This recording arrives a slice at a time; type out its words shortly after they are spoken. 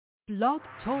Blog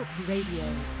Talk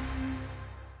Radio.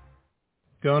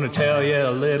 Gonna tell you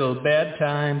a little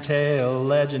bedtime tale,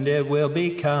 legend it will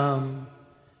become.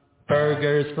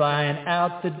 Burgers flying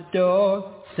out the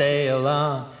door, sail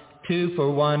on. 2 for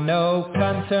 $1, no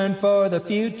concern for the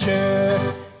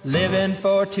future. Living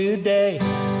for today,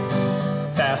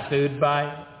 fast food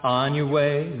bite on your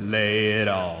way. Lay it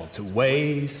all to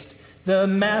waste. The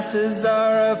masses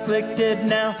are afflicted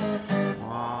now.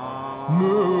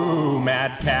 Moo,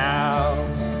 mad cow,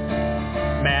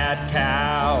 mad cow.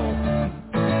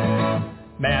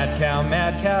 Mad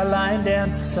cow, line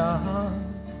dance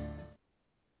song.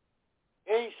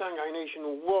 Hey, Sangai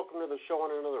Nation, welcome to the show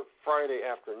on another Friday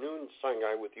afternoon.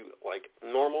 Sangai with you like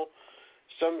normal.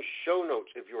 Some show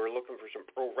notes if you are looking for some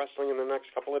pro wrestling in the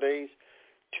next couple of days.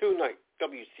 Tonight,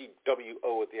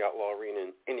 WCWO at the Outlaw Arena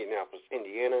in Indianapolis,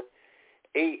 Indiana.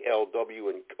 ALW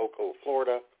in Cocoa,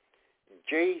 Florida.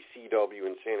 JCW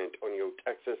in San Antonio,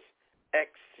 Texas.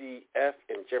 XCF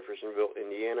in Jeffersonville,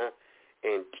 Indiana.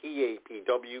 And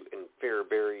TAPW in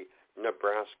Fairbury,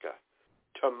 Nebraska.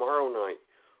 Tomorrow night,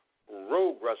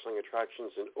 Rogue Wrestling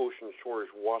Attractions in Ocean Shores,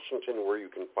 Washington, where you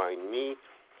can find me.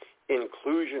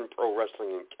 Inclusion Pro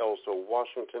Wrestling in Kelso,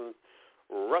 Washington.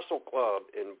 Wrestle Club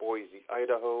in Boise,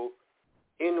 Idaho.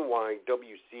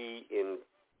 NYWC in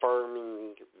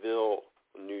Farmingville,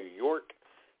 New York.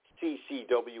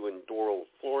 CCW in Doral,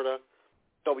 Florida.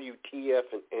 WTF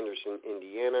in Anderson,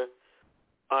 Indiana.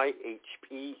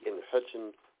 IHP in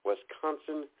Hudson,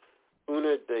 Wisconsin.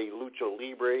 Una de Lucha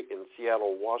Libre in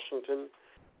Seattle, Washington.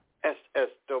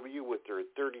 SSW with their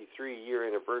 33-year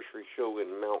anniversary show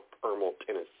in Mount Carmel,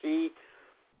 Tennessee.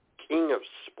 King of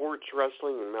Sports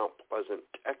Wrestling in Mount Pleasant,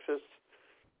 Texas.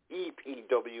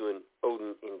 EPW in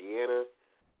Odin, Indiana.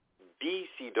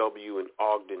 DCW in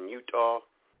Ogden, Utah.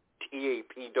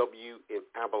 TAPW in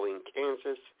Abilene,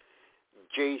 Kansas.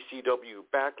 JCW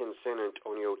back in San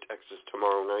Antonio, Texas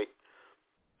tomorrow night.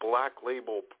 Black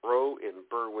Label Pro in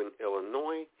Berwyn,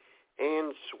 Illinois.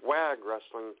 And Swag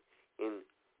Wrestling in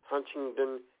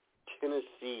Huntington,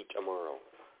 Tennessee tomorrow.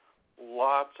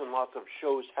 Lots and lots of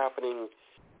shows happening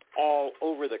all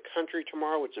over the country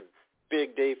tomorrow. It's a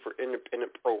big day for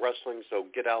independent pro wrestling, so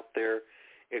get out there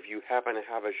if you happen to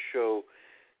have a show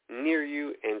near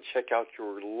you and check out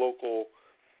your local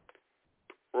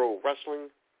pro wrestling.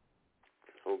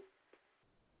 So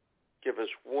give us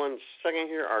 1 second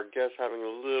here. Our guest's having a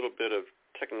little bit of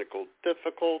technical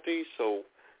difficulty, so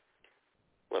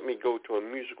let me go to a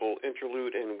musical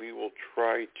interlude and we will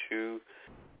try to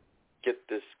get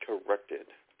this corrected.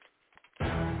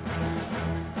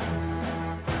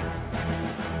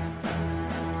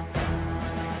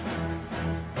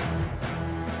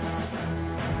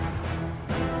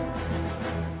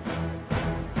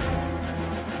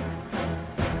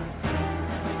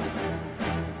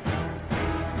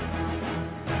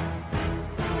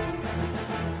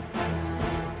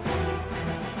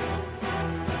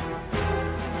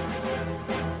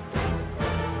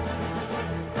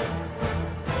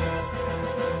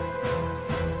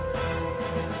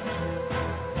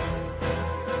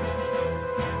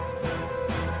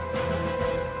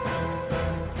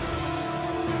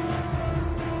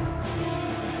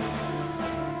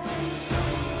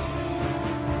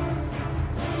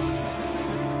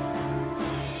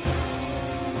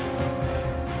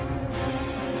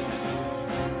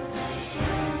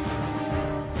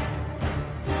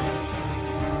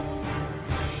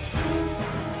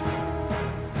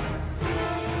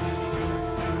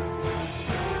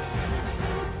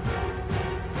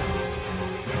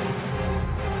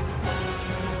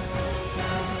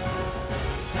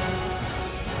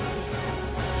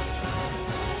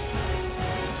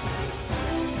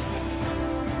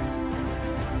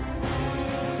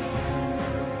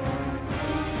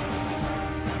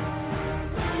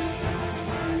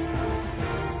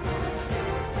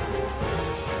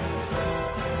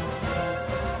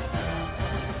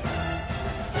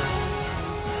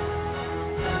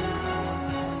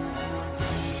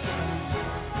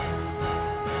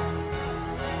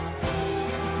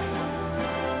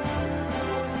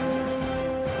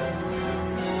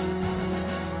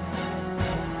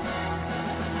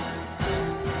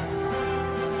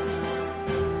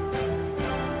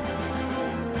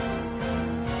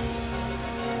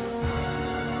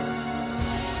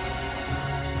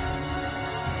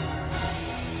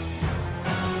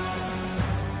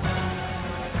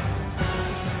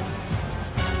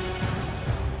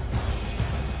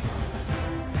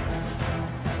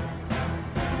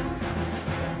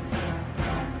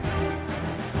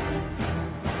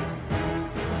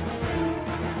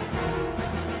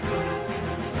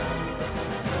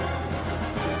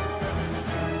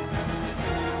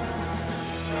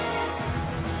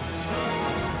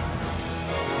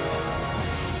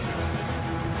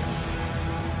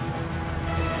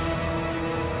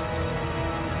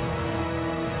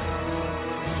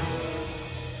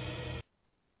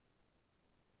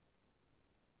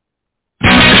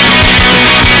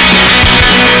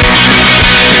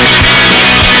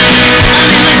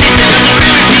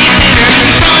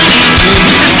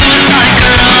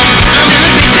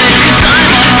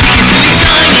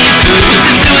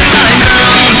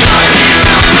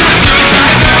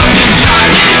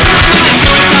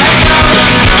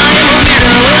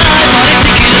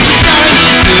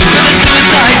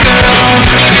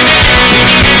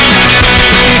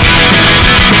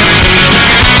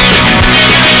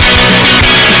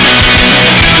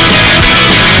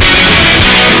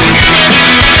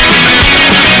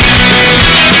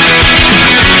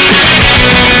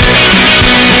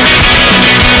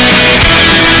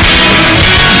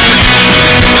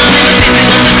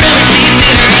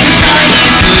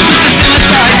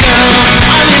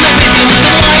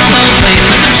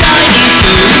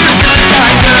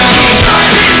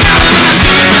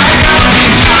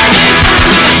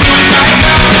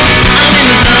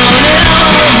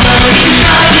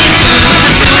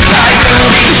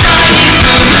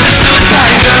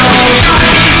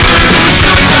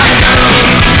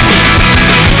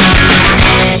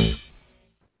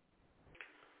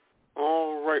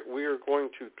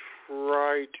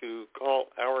 try to call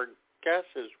our guest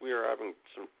as we are having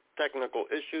some technical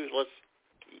issues. Let's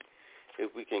see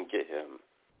if we can get him.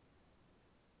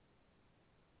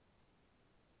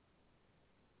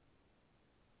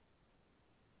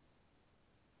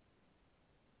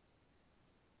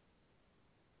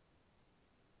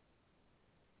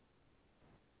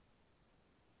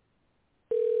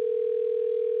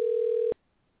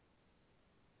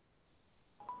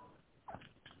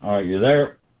 All right, you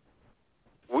there?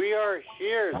 We are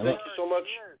here. Thank you so much,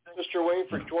 Mr. Wayne,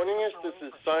 for joining us. This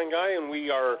is Sign Guy, and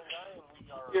we are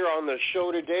here on the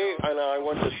show today, and I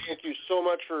want to thank you so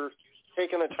much for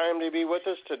taking the time to be with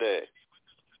us today.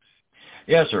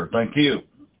 Yes, sir. Thank you.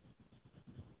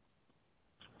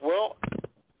 Well,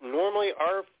 normally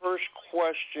our first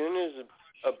question is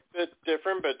a bit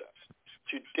different, but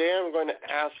today I'm going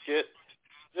to ask it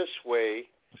this way.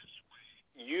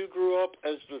 You grew up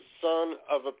as the son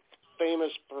of a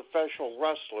famous professional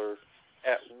wrestler.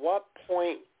 At what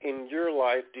point in your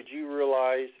life did you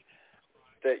realize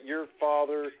that your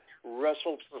father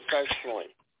wrestled professionally?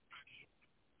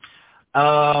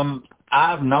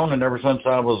 I've known it ever since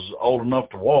I was old enough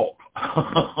to walk.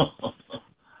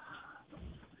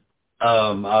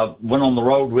 I went on the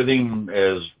road with him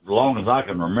as long as I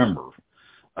can remember.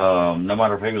 No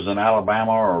matter if he was in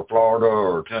Alabama or Florida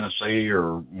or Tennessee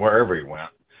or wherever he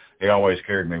went, he always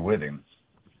carried me with him.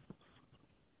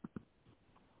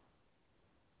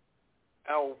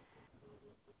 Now,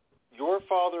 your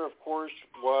father, of course,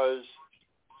 was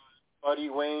Buddy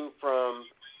Wayne from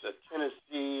the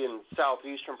Tennessee and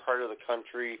southeastern part of the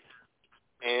country,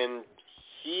 and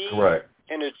he, Correct.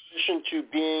 in addition to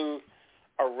being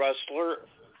a wrestler,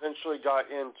 eventually got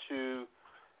into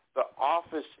the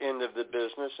office end of the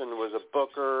business and was a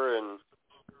booker and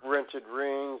rented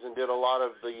rings and did a lot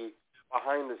of the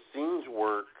behind-the-scenes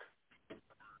work.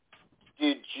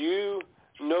 Did you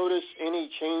notice any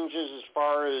changes as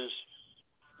far as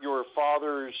your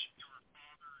father's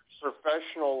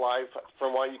professional life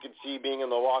from what you could see being in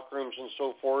the locker rooms and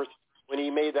so forth when he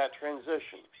made that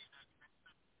transition?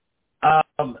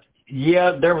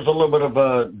 Yeah, there was a little bit of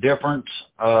a difference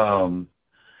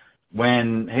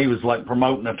when he was like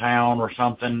promoting a town or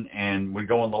something and we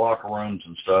go in the locker rooms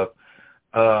and stuff.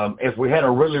 If we had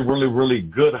a really, really, really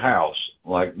good house,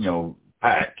 like,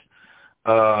 packed,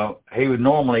 he would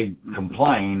normally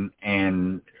complain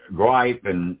and gripe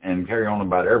and carry on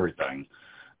about everything.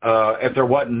 If there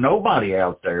wasn't nobody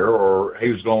out there or he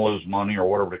was going to lose money or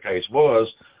whatever the case was,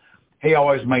 he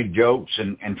always made jokes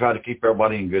and tried to keep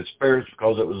everybody in good spirits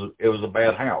because it was a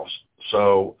bad house.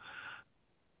 So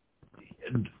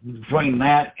between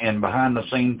that and behind the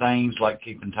scene things like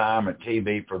keeping time at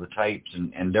TV for the tapes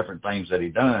and different things that he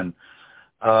done,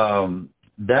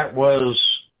 that was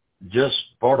just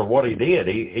part of what he did.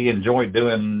 He enjoyed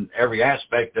doing every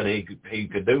aspect that he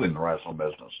could do in the wrestling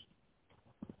business.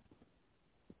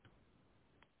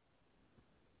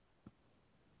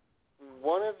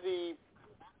 One of the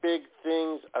big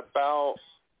things about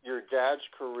your dad's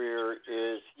career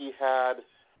is he had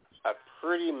a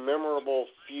pretty memorable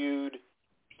feud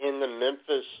in the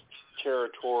Memphis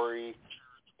territory,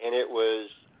 and it was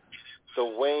the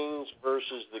Waynes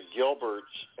versus the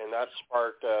Gilberts, and that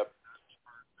sparked a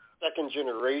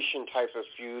second-generation type of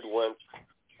feud when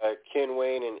Ken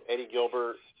Wayne and Eddie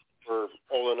Gilbert were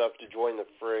old enough to join the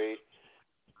fray.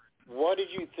 What did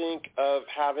you think of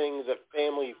having the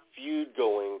family feud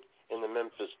going in the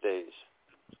Memphis days?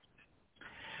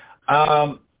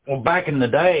 Well, back in the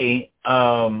day,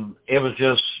 it was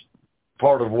just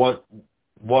part of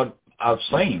what I've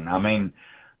seen. I mean,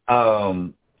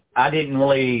 I didn't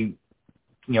really,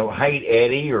 hate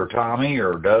Eddie or Tommy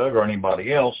or Doug or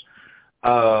anybody else.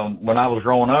 When I was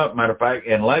growing up, matter of fact,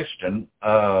 in Lexington,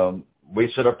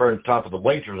 we sit up there at the top of the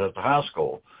bleachers at the high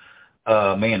school.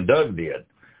 Me and Doug did.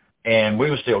 And we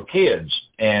were still kids.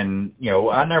 And,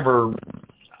 I never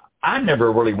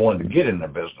really wanted to get in the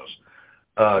business.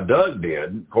 Doug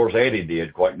did. Of course, Eddie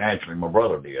did, quite naturally. My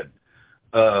brother did.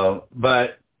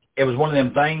 But it was one of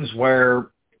them things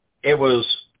where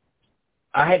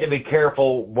I had to be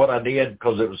careful what I did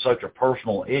because it was such a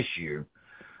personal issue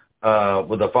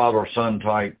with a father-son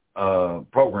type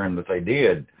program that they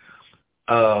did.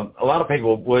 A lot of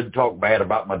people would talk bad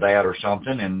about my dad or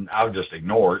something, and I would just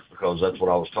ignore it because that's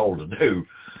what I was told to do.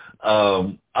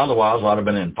 Otherwise, I'd have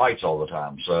been in fights all the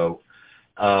time. So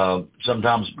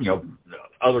sometimes,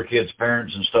 other kids'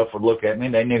 parents and stuff would look at me,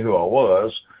 and they knew who I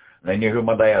was. They knew who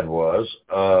my dad was.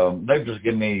 They'd just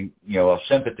give me, a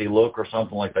sympathy look or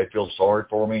something like they feel sorry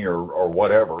for me or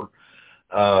whatever.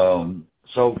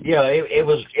 So, yeah, it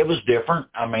was different.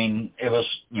 I mean, it was,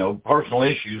 personal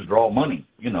issues draw money,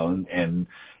 and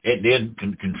it did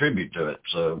contribute to it.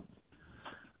 So,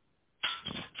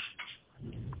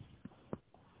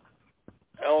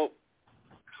 El,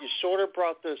 you sort of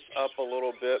brought this up a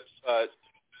little bit, but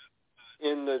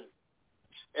in the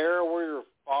era where your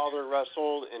father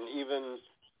wrestled, and even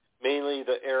mainly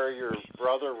the era your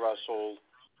brother wrestled,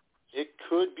 it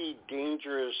could be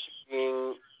dangerous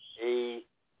being a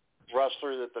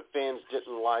wrestler that the fans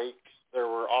didn't like. There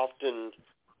were often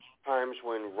times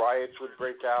when riots would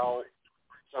break out.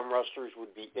 Some wrestlers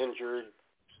would be injured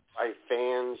by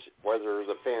fans, whether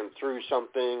the fan threw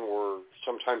something or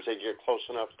sometimes they get close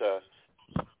enough to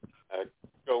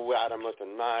go at him with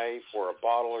a knife or a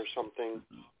bottle or something.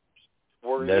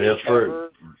 That is true.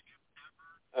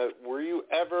 Were you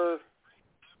ever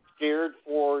scared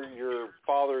for your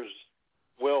father's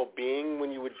well-being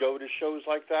when you would go to shows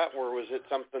like that, or was it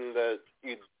something that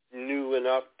you knew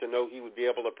enough to know he would be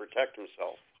able to protect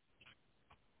himself?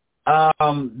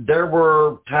 There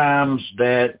were times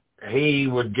that he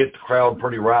would get the crowd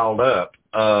pretty riled up.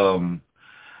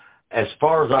 As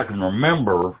far as I can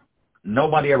remember,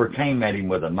 nobody ever came at him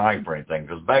with a knife or anything,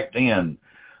 because back then,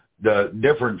 the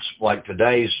difference, like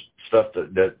today's stuff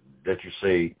that you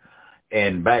see,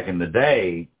 and back in the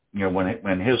day,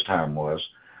 when his time was,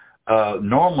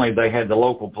 normally they had the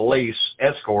local police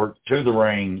escort to the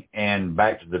ring and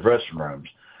back to the dressing rooms.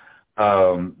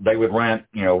 They would rent,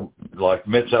 like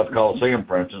Mid-South Coliseum,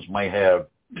 for instance, may have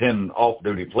 10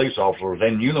 off-duty police officers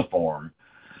in uniform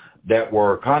that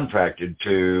were contracted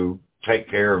to take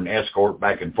care and escort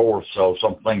back and forth, so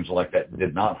some things like that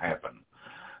did not happen.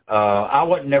 I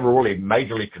wasn't never really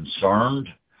majorly concerned.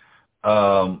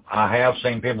 I have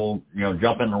seen people,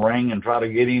 jump in the ring and try to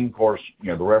get him. Of course,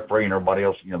 the referee and everybody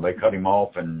else, they cut him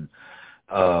off and,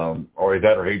 or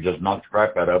he just knocked the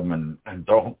crap out of him and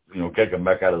throw, kick him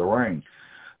back out of the ring.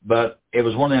 But it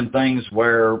was one of them things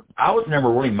where I was never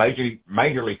really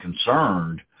majorly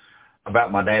concerned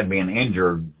about my dad being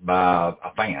injured by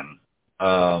a fan.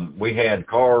 We had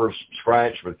cars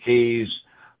scratched with keys,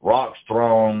 rocks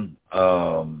thrown,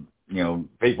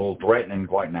 people threatening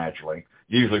quite naturally,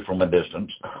 usually from a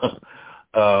distance.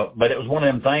 But it was one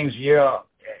of them things,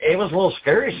 it was a little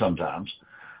scary sometimes.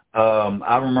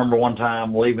 I remember one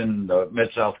time leaving the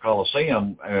Mid-South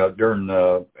Coliseum during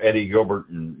the Eddie Gilbert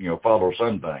and,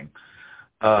 father-son thing.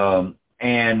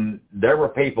 And there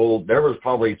was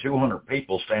probably 200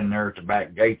 people standing there at the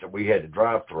back gate that we had to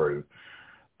drive through.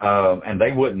 And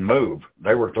they wouldn't move.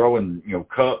 They were throwing,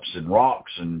 cups and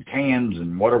rocks and cans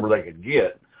and whatever they could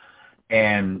get.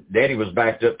 And Daddy was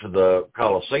backed up to the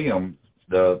Coliseum,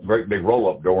 the great big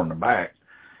roll-up door in the back.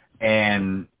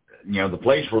 And, the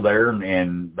police were there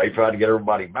and they tried to get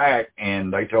everybody back.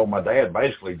 And they told my dad,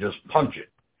 basically, just punch it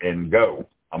and go.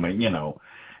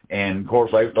 And of course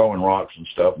they were throwing rocks and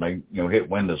stuff. And they, hit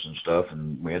windows and stuff.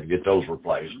 And we had to get those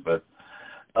replaced. But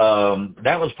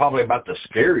that was probably about the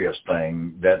scariest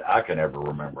thing that I can ever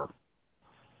remember.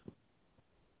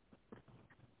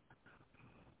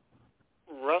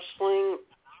 Wrestling,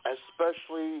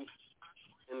 especially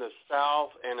in the South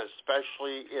and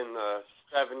especially in the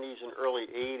 70s and early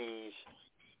 80s,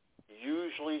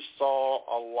 usually saw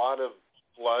a lot of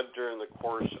blood during the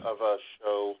course of a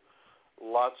show.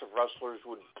 Lots of wrestlers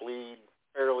would bleed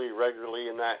fairly regularly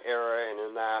in that era and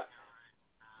in that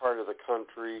part of the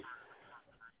country.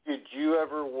 Did you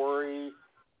ever worry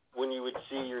when you would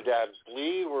see your dad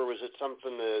bleed, or was it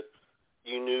something that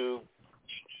you knew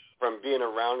from being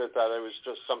around it that it was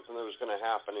just something that was going to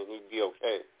happen and he'd be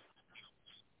okay?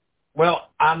 Well,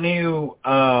 I knew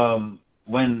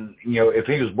when, if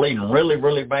he was bleeding really,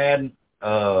 really bad.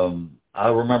 I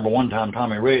remember one time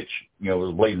Tommy Rich,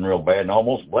 was bleeding real bad and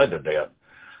almost bled to death.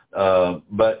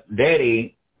 But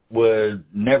Daddy would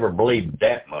never bleed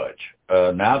that much.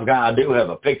 Now I do have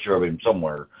a picture of him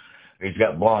somewhere. He's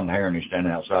got blonde hair and he's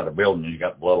standing outside the building. He's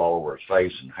got blood all over his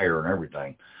face and hair and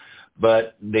everything.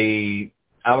 But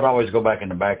I would always go back in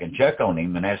the back and check on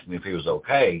him and ask him if he was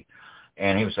okay.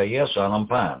 And he would say, "Yes, son, I'm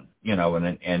fine."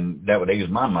 And that would ease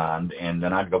my mind. And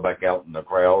then I'd go back out in the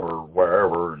crowd or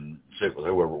wherever and sit with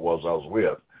whoever it was I was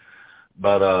with.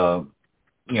 But,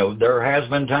 there has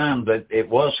been times that it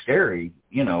was scary.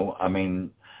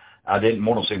 I didn't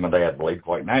want to see my dad bleed,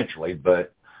 quite naturally,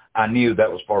 but I knew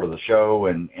that was part of the show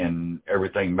and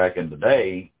everything back in the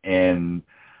day. And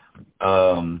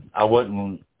I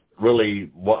wasn't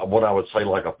really what I would say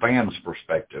like a fan's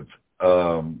perspective,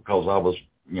 because I was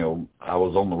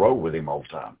on the road with him all the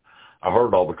time. I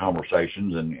heard all the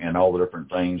conversations and all the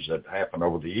different things that happened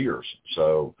over the years.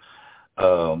 So,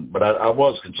 but I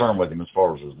was concerned with him as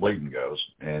far as his bleeding goes.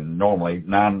 And normally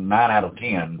 9 out of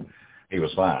 10, he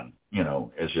was fine.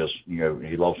 It's just,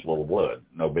 he lost a little blood.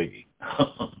 No biggie.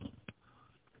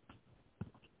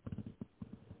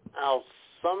 how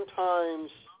sometimes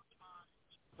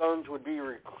sons would be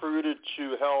recruited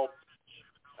to help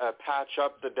patch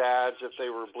up the dads if they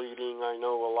were bleeding. I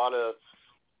know a lot of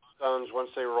sons, once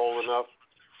they were old enough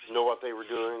to know what they were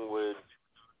doing, would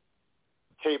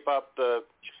tape up the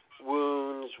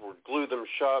wounds or glue them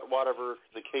shut, whatever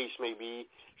the case may be.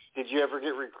 Did you ever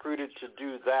get recruited to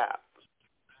do that?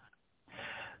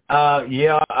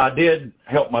 Yeah, I did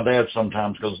help my dad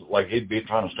sometimes because, like, he'd be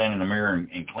trying to stand in the mirror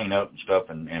and clean up and stuff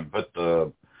and put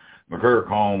the McGurk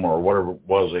comb or whatever it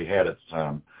was he had at the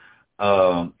time,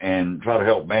 and try to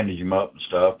help bandage him up and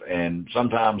stuff. And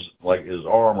sometimes, like, his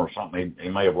arm or something, he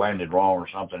may have landed wrong or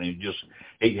something.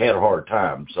 He had a hard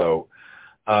time. So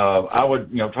I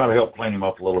would, try to help clean him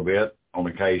up a little bit on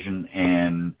occasion,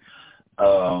 and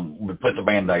we put the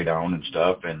Band-Aid on and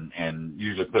stuff, and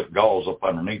usually put gauze up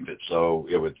underneath it so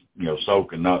it would,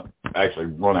 soak and not actually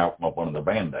run out from up under the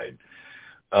Band-Aid.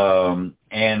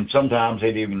 And sometimes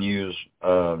they'd even use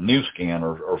new skin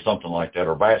or something like that,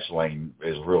 or Vaseline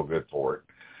is real good for it.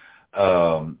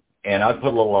 And I'd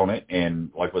put a little on it,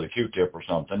 and like with a Q-tip or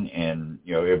something, and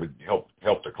it would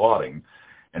help the clotting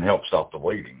and help stop the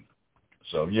bleeding.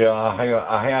 So yeah,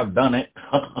 I have done it.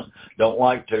 Don't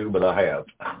like to, but I have.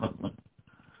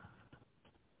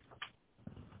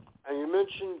 And you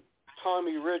mentioned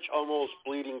Tommy Rich almost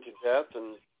bleeding to death,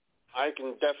 and I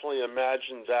can definitely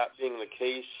imagine that being the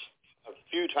case a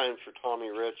few times for Tommy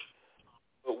Rich.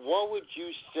 But what would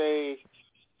you say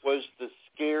was the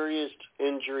scariest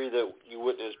injury that you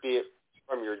witnessed, be it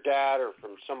from your dad or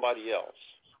from somebody else?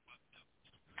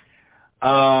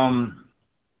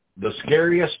 The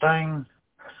scariest thing,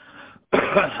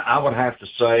 I would have to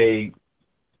say,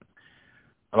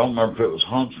 I don't remember if it was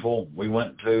Huntsville we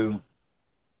went to,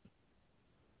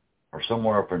 or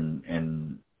somewhere up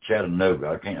in Chattanooga.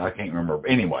 I can't remember.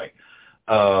 Anyway,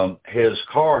 his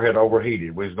car had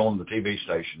overheated. We was going to the TV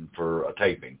station for a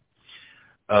taping.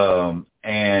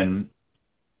 And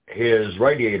his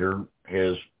radiator,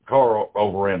 his car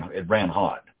overran, it ran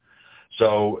hot.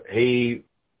 So he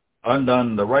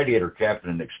undone the radiator cap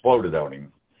and it exploded on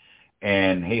him.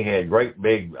 And he had great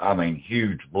big,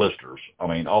 huge blisters,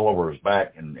 all over his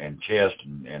back and chest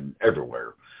and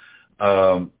everywhere.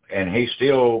 And he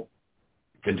still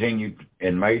continued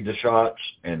and made the shots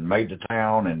and made the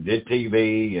town and did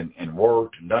TV and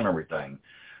worked and done everything.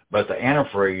 But the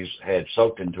antifreeze had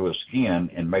soaked into his skin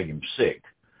and made him sick.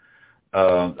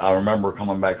 I remember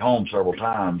coming back home several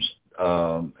times.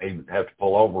 He'd have to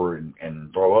pull over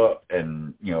and throw up,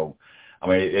 and,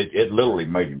 it literally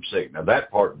made him sick. Now,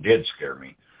 that part did scare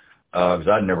me because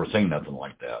I'd never seen nothing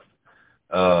like that.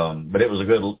 But it was a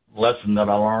good lesson that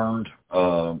I learned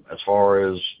as far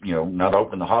as, not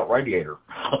open the hot radiator.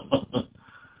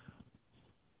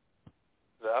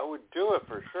 That would do it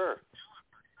for sure.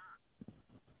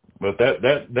 But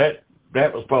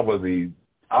that was probably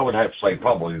I would have to say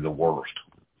probably the worst.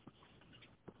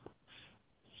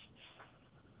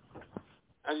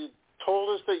 And you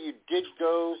told us that you did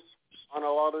go on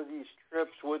a lot of these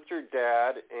trips with your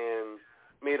dad and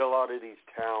made a lot of these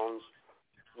towns.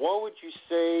 What would you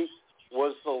say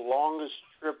was the longest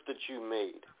trip that you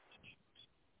made?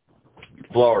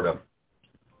 Florida.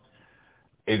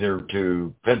 Either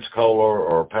to Pensacola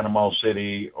or Panama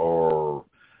City or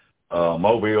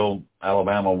Mobile,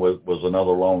 Alabama was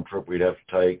another long trip we'd have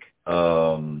to take.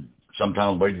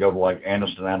 Sometimes we'd go to like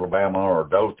Anniston, Alabama, or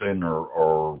Dothan,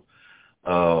 or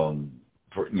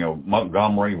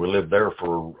Montgomery. We lived there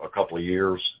for a couple of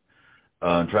years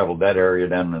and traveled that area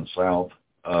down in the south.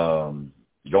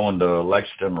 Going to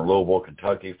Lexington or Louisville,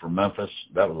 Kentucky from Memphis,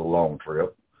 that was a long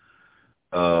trip.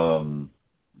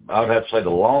 I would have to say the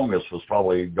longest was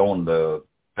probably going to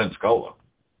Pensacola,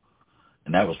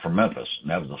 and that was from Memphis,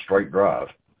 and that was a straight drive.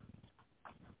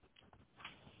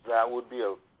 That would be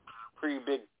a pretty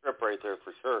big trip right there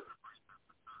for sure.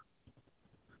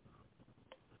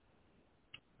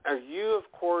 And you,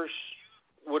 of course,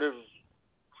 would have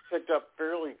picked up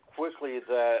fairly quickly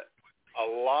that a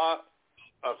lot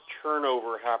of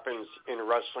turnover happens in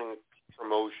wrestling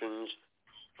promotions.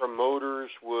 Promoters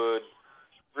would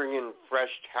bring in fresh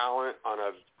talent on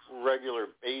a regular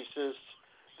basis.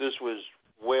 This was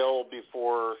well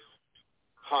before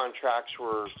contracts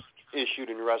were issued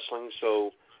in wrestling,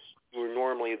 so you were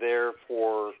normally there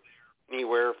for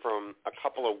anywhere from a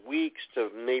couple of weeks to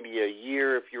maybe a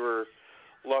year if you were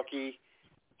lucky,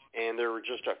 and there were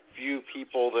just a few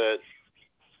people that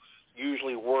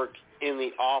usually worked in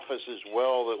the office as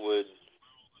well that would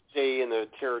stay in the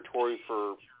territory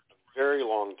for a very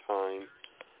long time.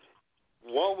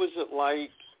 What was it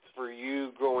like for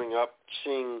you growing up,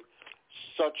 seeing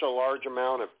such a large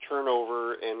amount of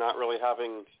turnover and not really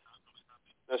having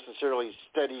necessarily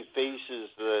steady faces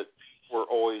that were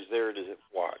always there to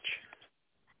watch.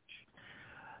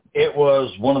 It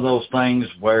was one of those things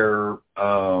where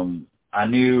I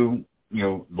knew,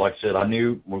 like I said, I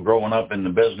knew when growing up in the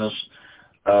business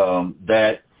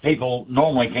that people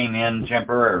normally came in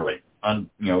temporarily.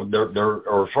 There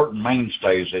are certain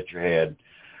mainstays that you had,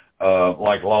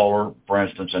 like Lawler, for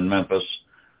instance, in Memphis.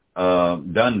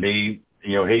 Dundee,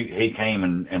 he came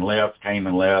and left,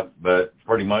 but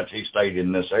pretty much he stayed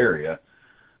in this area.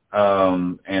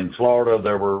 In Florida,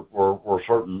 there were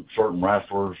certain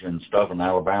wrestlers and stuff in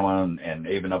Alabama and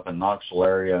even up in Knoxville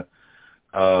area,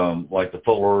 like the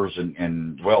Fullers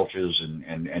and Welches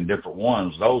and different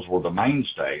ones. Those were the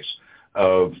mainstays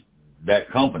of that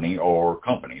company or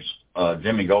companies.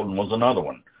 Jimmy Golden was another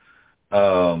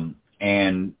one.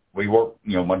 And we worked,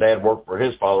 my dad worked for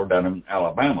his father down in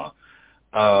Alabama.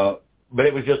 But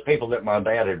it was just people that my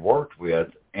dad had worked with,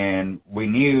 and we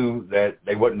knew that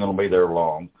they wasn't going to be there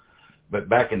long. But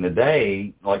back in the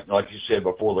day, like you said,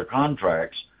 before the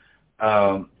contracts,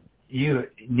 you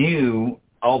knew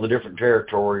all the different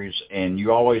territories, and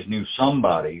you always knew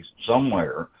somebody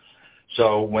somewhere.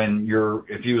 So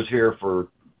if you was here for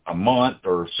a month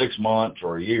or 6 months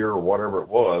or a year or whatever it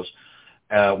was,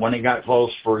 when it got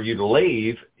close for you to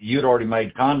leave, you'd already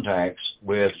made contacts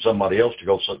with somebody else to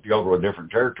go to a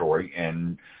different territory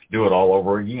and do it all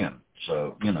over again.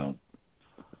 So,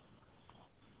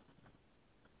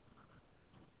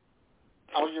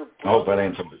 I hope that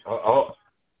answered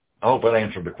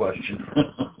the question.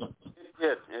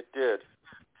 It did.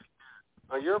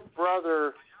 Now, your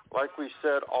brother, like we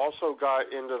said, also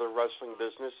got into the wrestling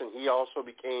business, and he also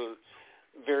became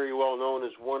very well known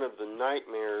as one of the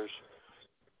Nightmares.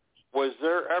 Was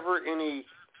there ever any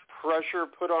pressure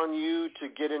put on you to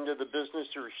get into the business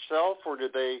yourself, or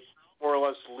did they more or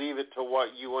less leave it to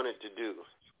what you wanted to do?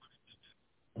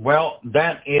 Well,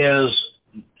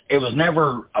 it was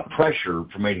never a pressure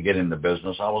for me to get in the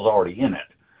business. I was already in it.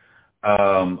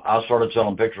 I started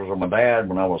selling pictures of my dad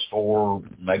when I was 4,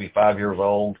 maybe 5 years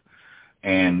old,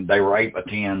 and they were 8 by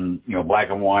 10, black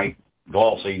and white,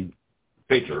 glossy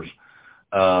pictures.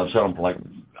 Selling them for like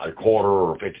a quarter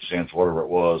or 50 cents, whatever it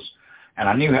was. And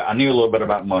I knew a little bit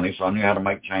about money, so I knew how to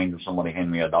make change if somebody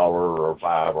handed me $1 or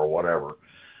 $5 or whatever.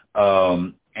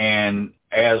 And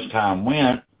as time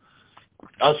went,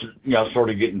 I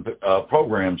started getting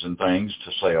programs and things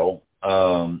to sell,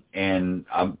 and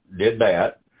I did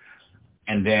that.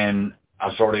 And then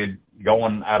I started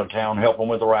going out of town, helping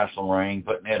with the wrestling ring,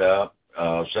 putting it up,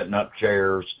 setting up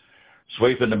chairs,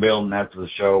 sweeping the building after the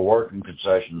show, working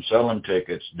concessions, selling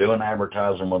tickets, doing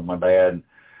advertising with my dad,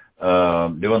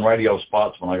 doing radio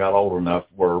spots when I got old enough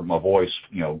where my voice,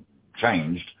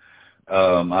 changed.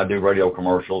 I do radio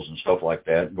commercials and stuff like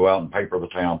that, go out and paper the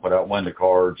town, put out window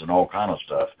cards and all kind of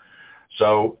stuff.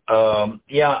 So,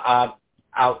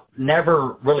 I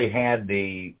never really had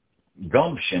the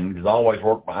gumption because I always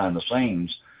worked behind the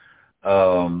scenes.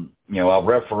 I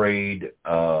refereed,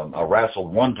 I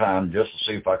wrestled one time just to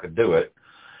see if I could do it,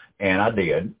 and I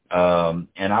did,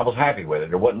 and I was happy with it.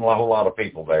 There wasn't a whole lot of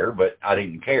people there, but I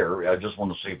didn't care. I just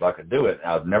wanted to see if I could do it.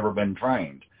 I've never been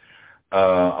trained.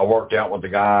 I worked out with the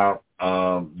guy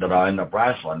that I ended up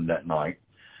wrestling that night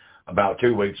about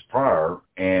 2 weeks prior,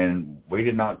 and we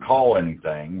did not call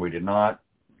anything. We did not,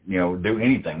 do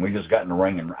anything. We just got in the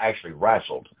ring and actually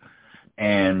wrestled.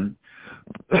 And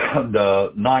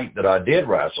the night that I did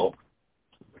wrestle,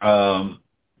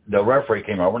 the referee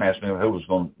came over and asked me who was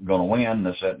going to win. And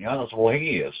I said, I said, well,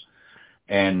 he is.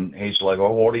 And he's like,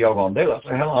 well, what are y'all going to do? I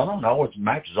said, hell, I don't know. The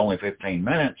match is only 15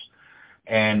 minutes.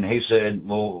 And he said,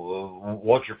 well,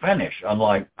 what's your finish? I'm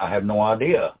like, I have no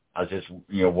idea. I just,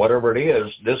 whatever it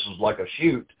is, this is like a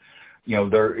shoot.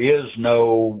 There is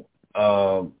no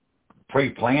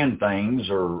pre-planned things,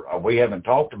 or we haven't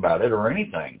talked about it or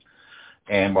anything.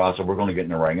 And I said, we're going to get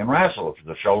in the ring and wrestle. If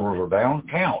the shoulders are down,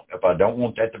 count. If I don't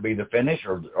want that to be the finish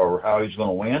or how he's going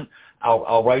to win,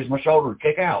 I'll raise my shoulder and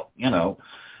kick out,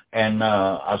 And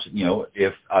I said,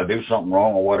 if I do something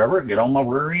wrong or whatever, get on my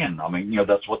rear end. I mean,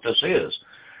 that's what this is.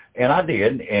 And I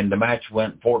did, and the match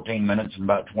went 14 minutes and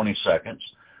about 20 seconds.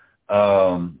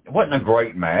 It wasn't a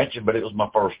great match, but it was my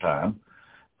first time.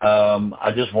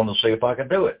 I just wanted to see if I could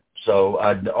do it. So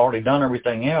I'd already done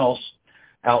everything else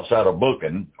outside of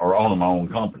booking or owning my own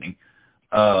company.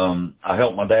 I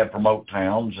helped my dad promote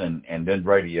towns and did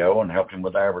radio and helped him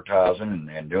with advertising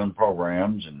and doing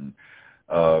programs and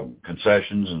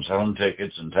concessions and selling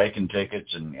tickets and taking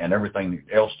tickets and everything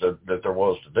else that there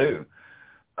was to do.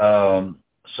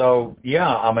 So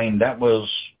yeah, I mean, that was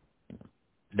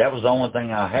the only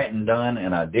thing I hadn't done,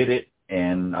 and I did it,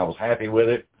 and I was happy with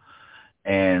it.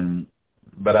 And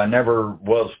but I never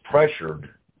was pressured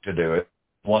to do it.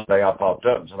 One day I popped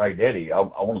up and said, "Hey, Daddy, I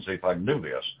want to see if I can do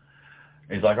this."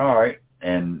 He's like, "All right."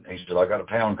 And he said, "I got a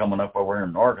town coming up over here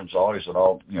in Arkansas." He said,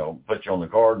 "I'll, put you on the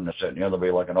card." And I said, there'll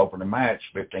be like an opening match,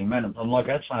 15 minutes. I'm like,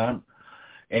 "That's fine."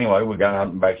 Anyway, we got out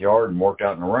in the backyard and worked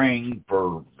out in the ring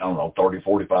for, 30,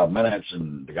 45 minutes.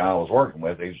 And the guy I was working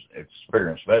with, he's an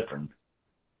experienced veteran.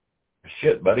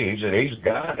 "Shit, buddy," he said, "he's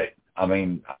got it. I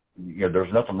mean,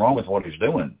 there's nothing wrong with what he's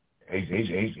doing.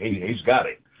 He's got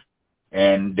it."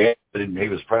 And Dad, he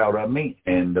was proud of me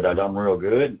and that I done real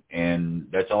good. And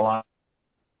that's all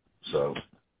So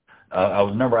I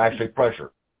was never actually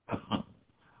pressured. Well,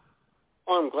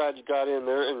 I'm glad you got in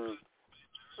there and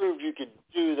proved you could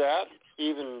do that.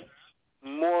 Even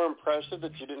more impressive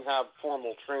that you didn't have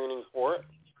formal training for it.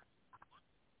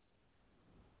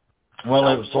 Well,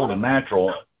 it was sort of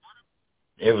natural.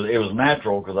 It was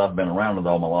natural because I've been around it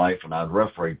all my life, and I'd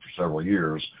refereed for several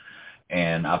years,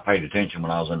 and I paid attention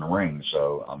when I was in the ring.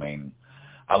 So, I mean,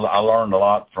 I learned a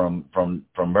lot from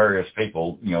various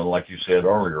people, like you said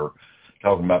earlier,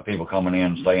 talking about people coming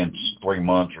in, staying 3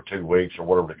 months or 2 weeks or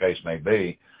whatever the case may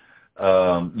be.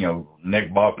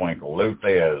 Nick Bockwinkel, Lou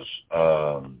Thez,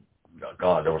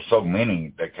 God, there were so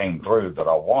many that came through that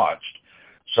I watched.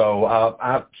 So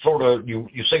I sort of, you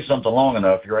see something long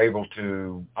enough, you're able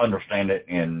to understand it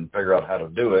and figure out how to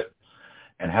do it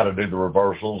and how to do the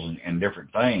reversals and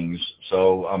different things.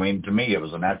 So, I mean, to me, it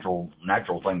was a natural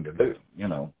thing to do,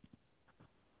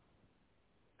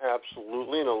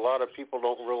 Absolutely, and a lot of people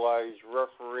don't realize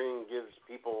refereeing gives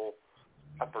people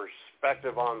a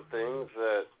perspective on things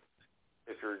that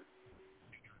if you're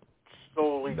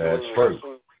solely That's doing true.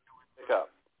 wrestling, pick up.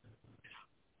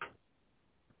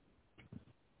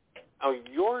 Now,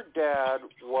 your dad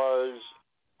was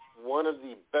one of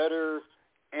the better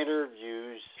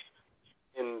interviews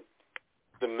in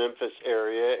the Memphis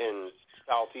area and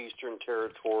Southeastern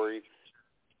Territory.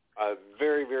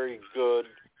 Very, very good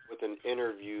with an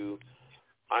interview.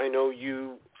 I know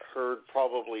you heard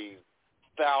probably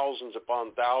thousands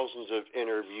upon thousands of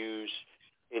interviews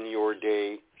in your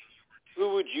day.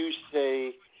 Who would you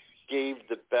say gave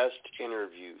the best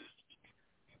interviews?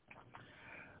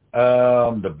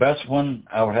 The best one,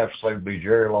 I would have to say, would be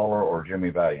Jerry Lawler or Jimmy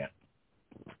Valiant.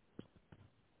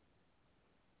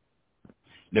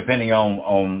 Depending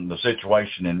on the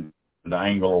situation and the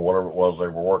angle or whatever it was they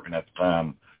were working at the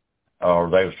time, or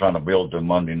they was trying to build to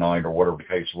Monday night or whatever the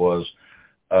case was.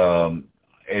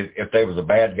 If they was a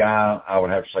bad guy, I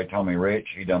would have to say Tommy Rich.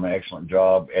 He done an excellent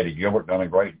job. Eddie Gilbert done a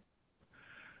great.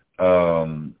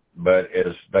 But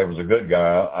if they was a good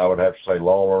guy, I would have to say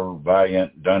Lawler,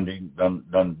 Valiant, Dundee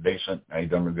done decent. He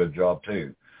done a good job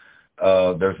too.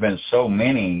 There's been so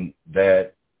many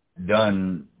that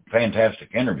done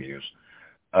fantastic interviews.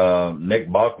 Nick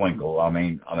Bockwinkel, I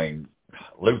mean,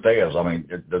 Lou Thez, I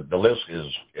mean, the list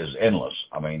is endless.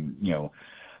 I mean,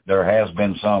 there has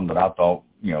been some that I thought,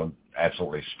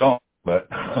 absolutely stunk, but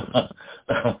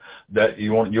that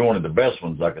you wanted the best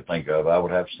ones I could think of. I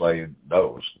would have to say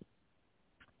those.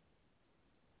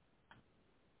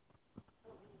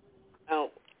 Now,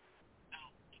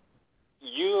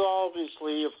 you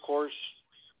obviously, of course,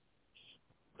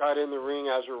 got in the ring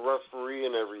as a referee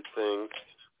and everything.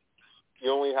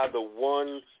 You only had the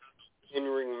one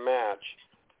in-ring match,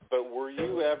 but were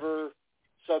you ever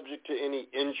subject to any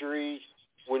injury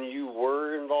when you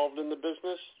were involved in the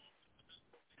business?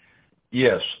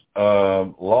 Yes.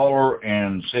 Lawler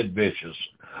and Sid Vicious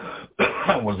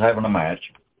was having a match.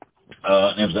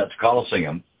 It was at the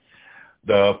Coliseum.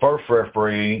 The first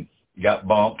referee got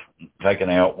bumped, taken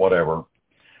out, whatever.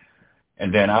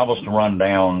 And then I was to run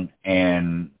down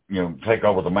and, take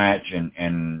over the match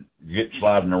and get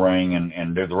slide in the ring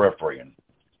and do the refereeing.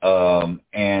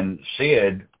 And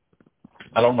Sid,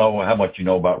 I don't know how much you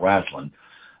know about wrestling.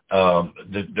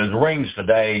 The rings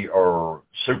today are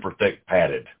super thick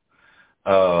padded,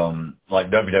 like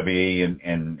WWE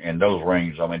and those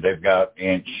rings. I mean, they've got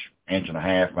inch and a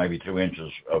half, maybe 2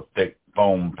 inches of thick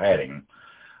foam padding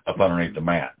up underneath the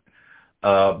mat.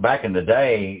 Back in the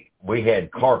day, we had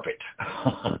carpet.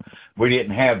 We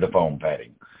didn't have the foam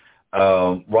padding.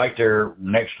 Right there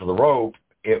next to the rope,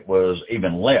 it was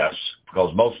even less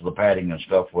because most of the padding and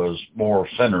stuff was more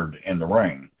centered in the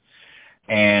ring.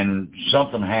 And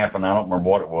something happened. I don't remember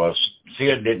what it was.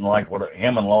 Sid didn't like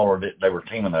him and Lawler they were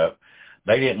teaming up.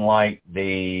 They didn't like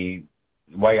the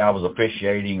way I was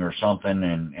officiating or something,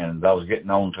 and I was getting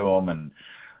on to them. And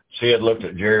Sid looked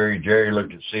at Jerry. Jerry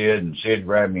looked at Sid, and Sid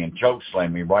grabbed me and choke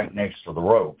slammed me right next to the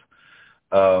rope.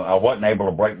 I wasn't able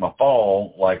to break my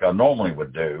fall like I normally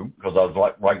would do because I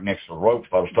was right next to the rope.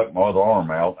 If I was stuck my other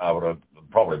arm out, I would have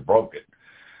probably broke it.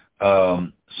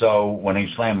 So when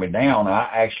he slammed me down,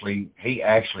 he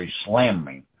actually slammed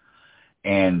me.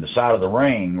 And the side of the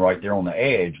ring right there on the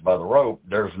edge by the rope,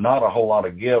 there's not a whole lot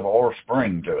of give or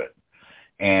spring to it.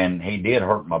 And he did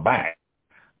hurt my back.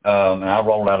 And I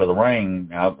rolled out of the ring.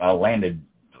 I landed,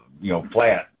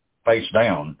 flat, face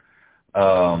down.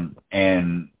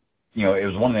 And, it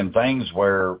was one of them things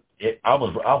where I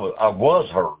was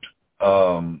hurt.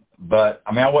 But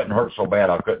I wasn't hurt so bad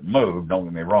I couldn't move, don't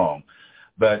get me wrong.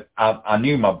 But I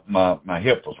knew my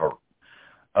hip was hurt.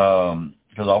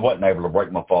 Because I wasn't able to break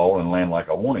my fall and land like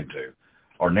I wanted to,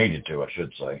 or needed to, I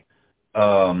should say.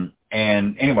 And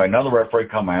anyway, another referee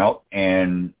come out,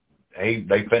 and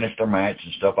they finished their match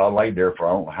and stuff. I laid there for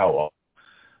I don't know how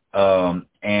long.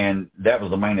 And that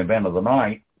was the main event of the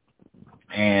night.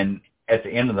 And at the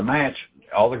end of the match,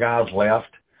 all the guys left.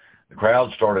 The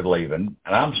crowd started leaving,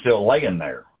 and I'm still laying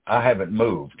there. I haven't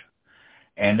moved.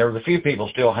 And there was a few people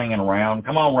still hanging around.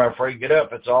 Come on, referee, get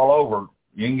up. It's all over.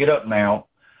 You can get up now.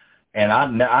 And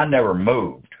I never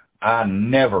moved. I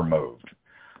never moved.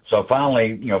 So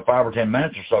finally, 5 or 10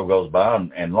 minutes or so goes by,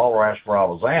 and Lawler asked where I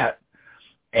was at.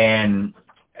 And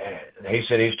he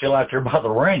said, he's still out there by the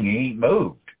ring. He ain't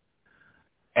moved.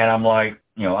 And I'm like,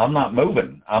 I'm not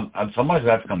moving. Somebody's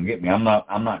got to come get me. I'm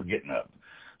not getting up.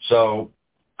 So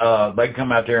they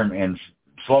come out there and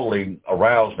slowly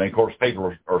arouse me. Of course,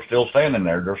 people are still standing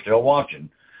there. They're still watching.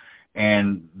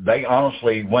 And they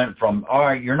honestly went from, all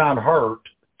right, you're not hurt,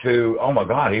 to, oh my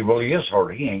God, he really is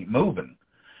hurt. He ain't moving.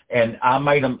 And I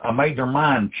made their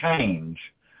mind change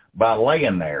by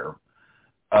laying there,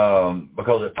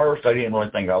 because at first they didn't really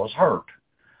think I was hurt.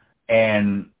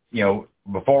 And,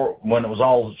 before, when it was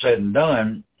all said and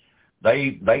done,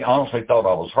 they honestly thought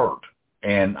I was hurt.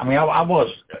 And I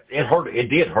was, it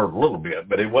did hurt a little bit,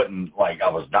 but it wasn't like I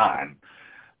was dying.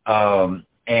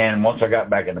 And once I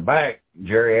got back in the back,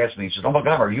 Jerry asked me, he said, oh my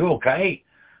God, are you okay?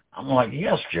 I'm like,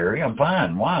 yes, Jerry, I'm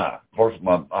fine. Why? Of course,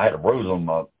 I had a bruise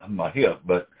on my hip,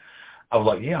 but I was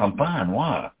like, yeah, I'm fine.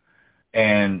 Why?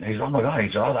 And he said, oh my God. He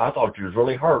said, I thought you was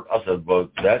really hurt. I said, well,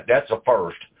 that's a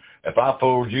first. If I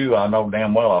fooled you, I know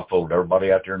damn well I fooled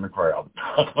everybody out there in the crowd.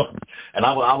 And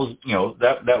I was,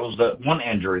 that was the one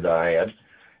injury that I had.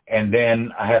 And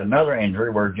then I had another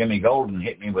injury where Jimmy Golden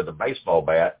hit me with a baseball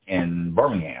bat in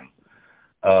Birmingham.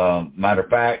 Matter of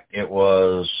fact, it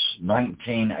was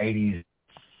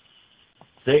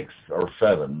 1986 or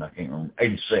 7, I can't remember,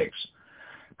 86,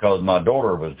 because my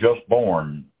daughter was just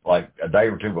born like a day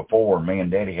or two before, and me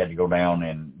and Daddy had to go down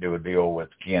and do a deal with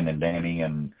Ken and Danny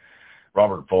and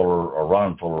Robert Fuller or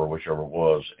Ron Fuller, whichever it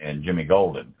was, and Jimmy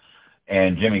Golden.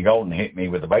 And Jimmy Golden hit me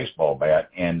with a baseball bat,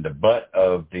 and the butt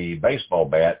of the baseball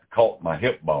bat caught my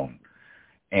hip bone.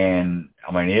 And,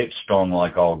 it stung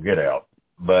like all get out.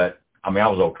 But, I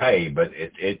was okay, but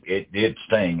it did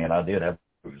sting, and I did have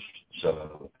bruises.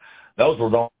 So those were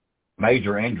the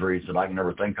major injuries that I can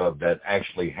never think of that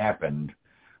actually happened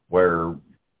where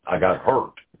I got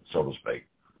hurt, so to speak.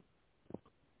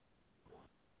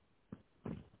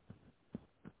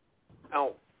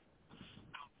 Now,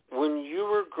 when you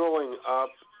were growing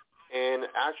up, and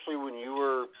actually when you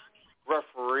were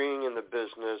refereeing in the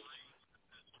business,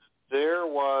 there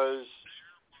was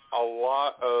a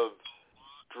lot of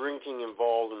drinking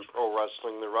involved in pro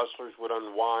wrestling. The wrestlers would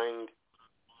unwind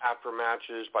after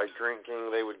matches by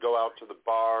drinking. They would go out to the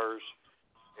bars,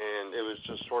 and it was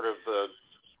just sort of the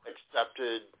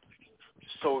accepted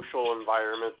social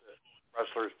environment that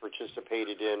wrestlers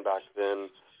participated in back then.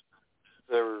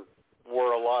 There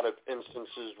were a lot of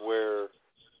instances where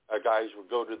guys would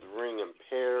go to the ring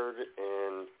impaired,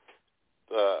 and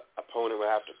the opponent would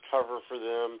have to cover for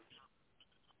them.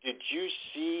 Did you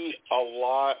see a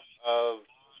lot of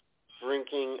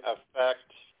drinking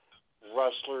affect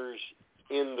wrestlers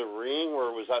in the ring,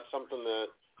 or was that something that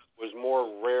was more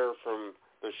rare from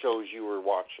the shows you were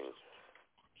watching?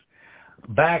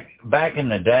 Back in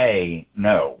the day,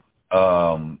 no.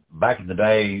 Back in the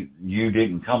day, you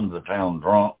didn't come to the town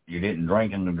drunk. You didn't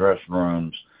drink in the dressing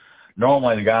rooms.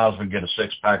 Normally, the guys would get a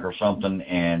six-pack or something,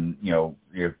 and,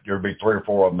 there'd be 3 or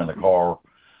 4 of them in the car.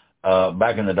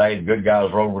 Back in the day, the good guys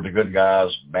rode with the good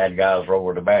guys, bad guys rode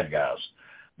with the bad guys.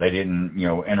 They didn't,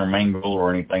 intermingle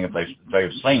or anything. If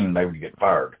they've seen, they would get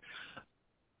fired.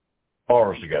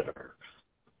 Bars together.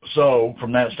 So,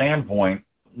 from that standpoint,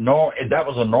 that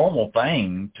was a normal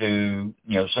thing to,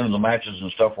 as soon as the matches and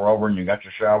stuff were over and you got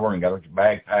your shower and got your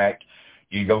bag packed,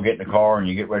 you go get in the car and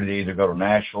you get ready to either go to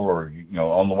Nashville or,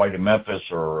 on the way to Memphis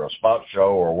or a spot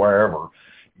show or wherever,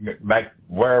 back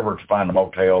wherever to find a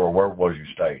motel or where it was you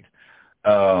stayed.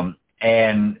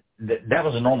 And that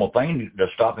was a normal thing to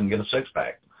stop and get a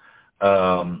six-pack.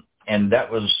 And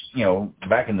that was,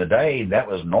 back in the day, that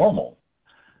was normal.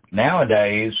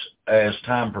 Nowadays, as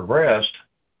time progressed,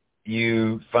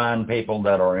 you find people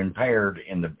that are impaired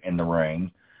in the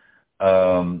ring.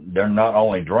 They're not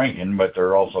only drinking, but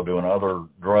they're also doing other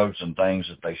drugs and things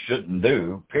that they shouldn't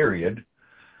do, period.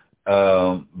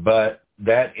 But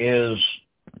that is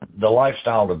the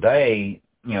lifestyle today.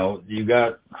 You know, you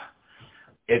got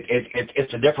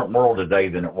it's a different world today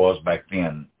than it was back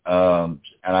then. And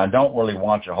I don't really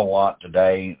watch a whole lot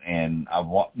today, and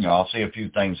I'll see a few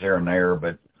things here and there,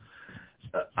 but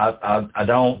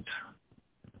I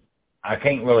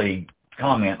can't really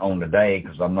comment on today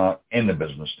because I'm not in the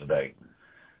business today.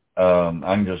 I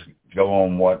can just go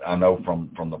on what I know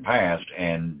from the past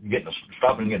and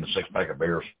stop and get a 6-pack of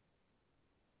beers.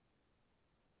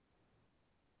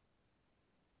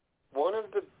 One of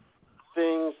the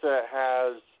things that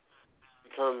has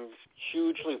become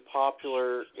hugely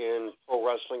popular in pro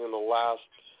wrestling in the last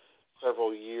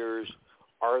several years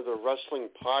are the wrestling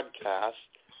podcasts.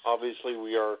 Obviously,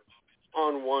 we are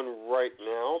on one right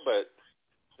now, but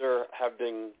there have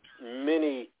been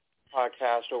many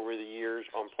podcasts over the years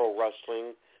on pro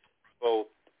wrestling, both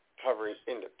covering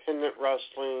independent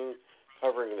wrestling,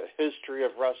 covering the history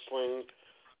of wrestling.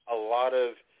 A lot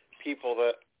of people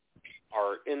that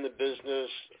are in the business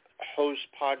host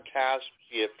podcasts,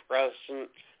 be it present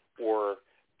or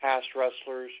past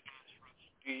wrestlers.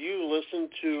 Do you listen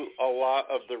to a lot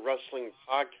of the wrestling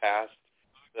podcasts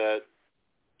that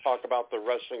talk about the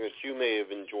wrestling that you may have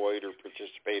enjoyed or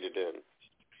participated in?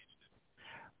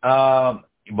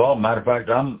 Well, matter of fact,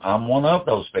 I'm one of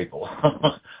those people.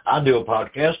 I do a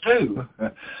podcast too.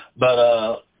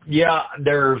 But yeah,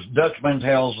 there's Dutchman's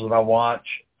Hells that I watch.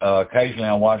 Occasionally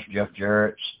I watch Jeff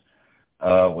Jarrett's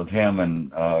with him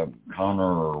and Connor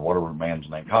or whatever the man's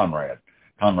name, Conrad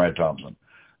Thompson.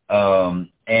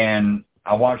 And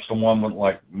I watched the one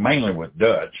with mainly with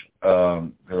Dutch,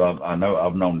 because I know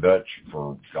I've known Dutch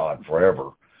for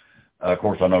forever. Of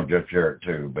course, I know Jeff Jarrett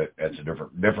too, but that's a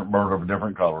different bird of a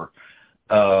different color.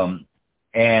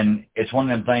 And it's one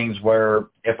of them things where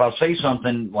if I see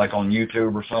something like on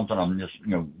YouTube or something, I'm just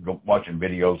watching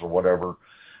videos or whatever,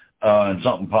 and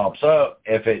something pops up.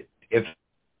 If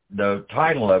the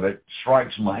title of it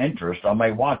strikes my interest, I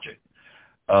may watch it.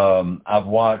 I've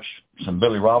watched some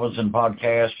Billy Robinson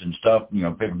podcasts and stuff,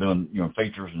 people doing,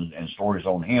 features and stories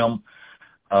on him.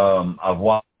 I've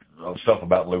watched stuff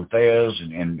about Luthez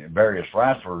and various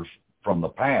wrestlers from the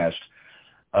past.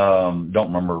 Don't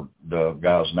remember the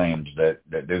guys' names that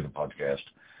do the podcast,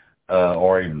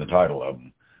 or even the title of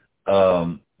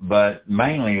them. But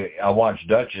mainly I watch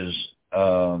Dutch's,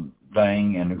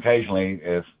 thing, and occasionally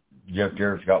if Jeff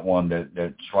Jarrett's got one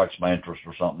that strikes my interest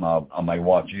or something, I may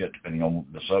watch it depending on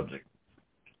the subject.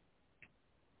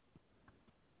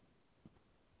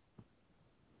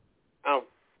 Now,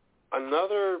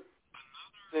 another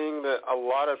thing that a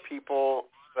lot of people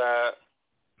that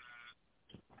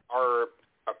are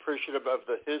appreciative of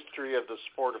the history of the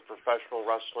sport of professional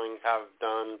wrestling have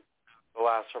done the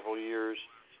last several years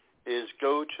is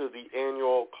go to the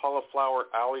annual Cauliflower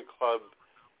Alley Club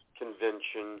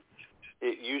convention.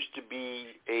 It used to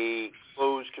be a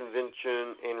closed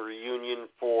convention and reunion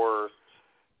for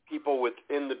people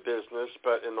within the business,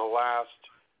 but in the last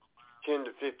 10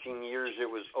 to 15 years, it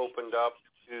was opened up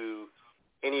to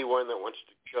anyone that wants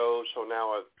to go. So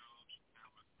now a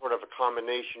sort of a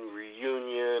combination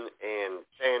reunion and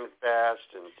fan fest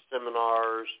and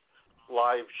seminars,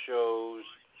 live shows.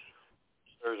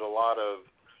 There's a lot of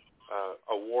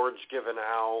awards given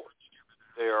out.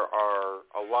 There are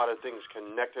a lot of things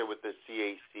connected with the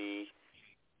CAC.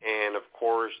 And, of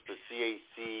course, the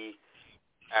CAC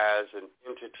as an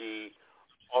entity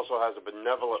also has a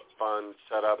benevolent fund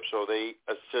set up so they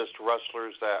assist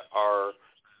wrestlers that are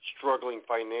struggling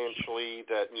financially,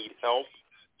 that need help.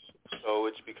 So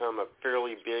it's become a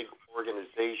fairly big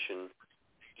organization.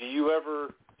 Do you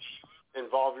ever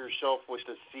involve yourself with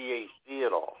the CAC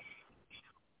at all?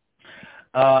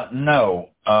 No,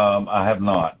 I have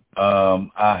not.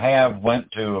 I have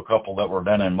went to a couple that were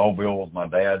done in Mobile with my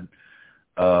dad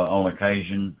on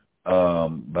occasion,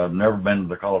 but I've never been to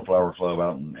the Cauliflower Club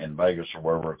out in Vegas or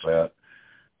wherever it's at.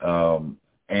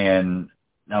 And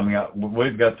I mean,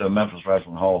 we've got the Memphis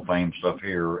Wrestling Hall of Fame stuff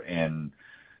here, and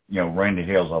Randy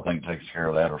Hills I think takes care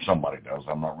of that, or somebody does.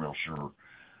 I'm not real sure,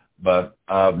 but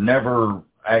I've never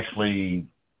actually.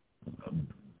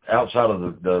 Outside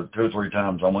of the 2 or 3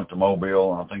 times I went to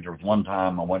Mobile, I think there was one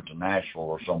time I went to Nashville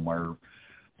or somewhere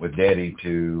with Daddy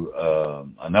to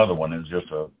another one. It was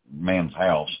just a man's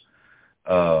house.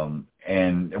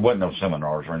 And it wasn't no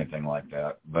seminars or anything like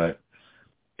that. But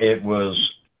it was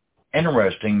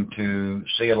interesting to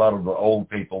see a lot of the old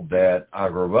people that I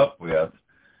grew up with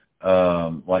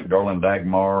like Darlene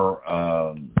Dagmar,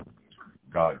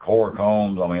 Cora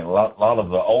Combs. I mean, a lot of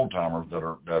the old timers that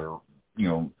are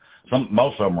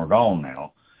most of them are gone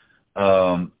now.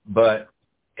 But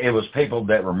it was people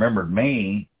that remembered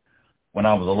me when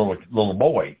I was a little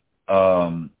boy.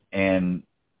 And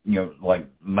like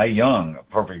Mae Young, a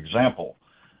perfect example.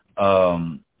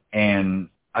 And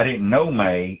I didn't know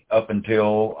Mae up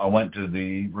until I went to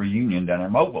the reunion down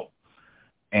in Mobile.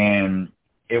 And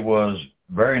it was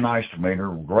very nice to meet her,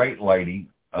 great lady.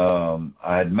 I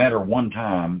had met her one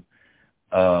time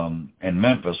in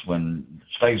Memphis when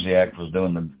Stasiak was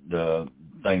doing the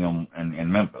thing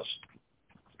in Memphis.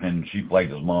 And she played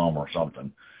his mom or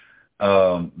something.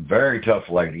 Very tough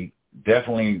lady,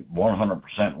 definitely 100%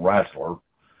 wrestler.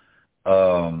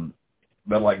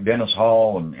 But like Dennis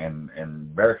Hall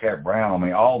and Bearcat Brown, I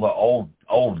mean, all the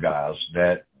old guys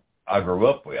that I grew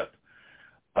up with,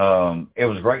 it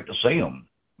was great to see them.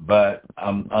 But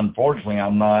unfortunately,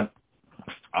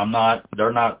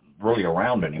 they're not really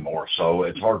around anymore. So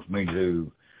it's hard for me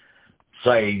to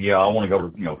say, yeah, I want to go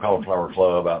to Cauliflower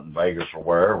Club out in Vegas or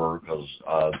wherever, because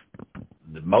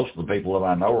most of the people that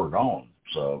I know are gone.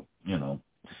 So and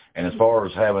as far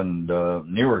as having the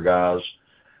newer guys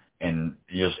and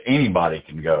just anybody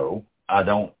can go, I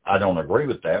don't agree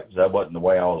with that, because that wasn't the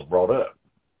way I was brought up.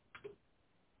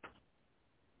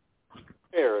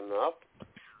 Fair enough.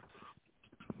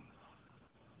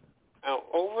 Now,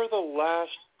 over the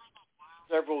last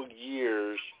several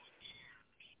years,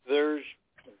 there's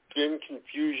been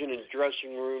confusion in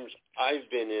dressing rooms I've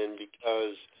been in,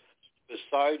 because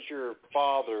besides your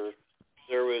father,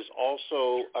 there was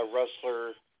also a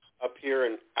wrestler up here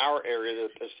in our area, the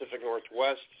Pacific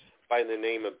Northwest, by the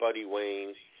name of Buddy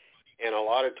Wayne. And a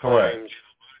lot of times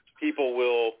people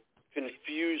will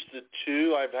confuse the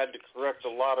two. I've had to correct a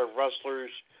lot of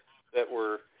wrestlers that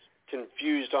were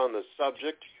confused on the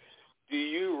subject. Do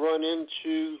you run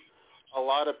into a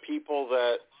lot of people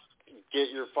that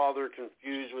get your father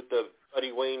confused with the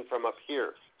Buddy Wayne from up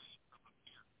here?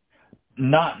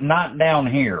 Not down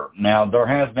here. Now, there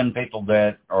has been people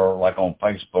that are like on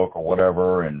Facebook or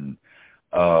whatever, and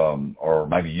or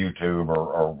maybe YouTube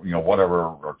or whatever,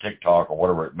 or TikTok or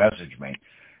whatever, message me,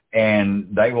 and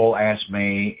they will ask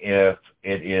me if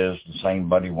it is the same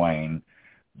Buddy Wayne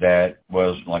that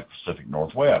was like Pacific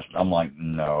Northwest. I'm like,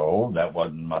 no, that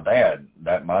wasn't my dad.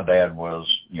 My dad was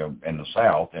in the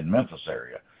South, in Memphis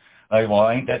area. They, well,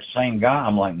 ain't that the same guy?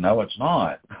 I'm like, no, it's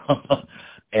not.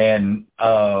 And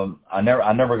I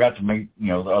never got to meet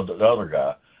the other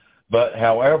guy. But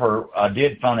however, I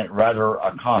did find it rather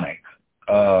iconic.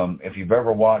 If you've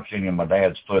ever watched any of my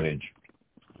dad's footage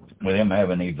with him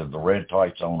having either the red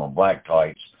tights on or black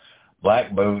tights,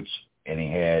 black boots, and he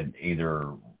had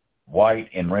either white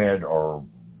and red or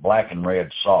black and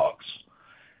red socks,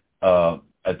 up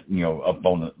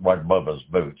on right above his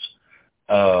boots.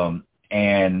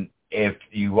 And if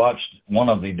you watched one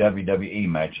of the WWE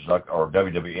matches, or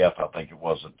WWF, I think it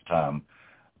was at the time,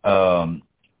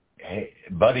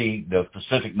 Buddy, the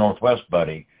Pacific Northwest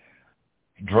Buddy,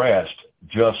 dressed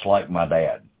just like my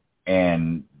dad.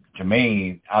 And to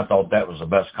me, I thought that was the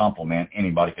best compliment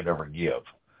anybody could ever give.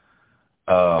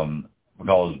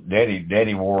 Because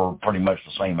Daddy wore pretty much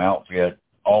the same outfit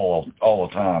all the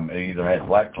time. He either had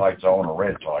black tights on or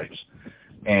red tights.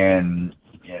 And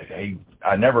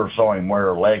I never saw him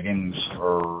wear leggings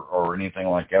or anything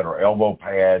like that, or elbow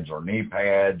pads or knee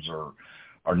pads or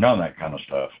none of that kind of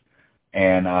stuff.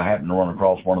 And I happened to run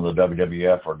across one of the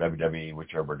WWF or WWE,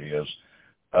 whichever it is,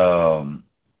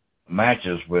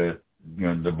 matches with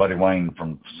the Buddy Wayne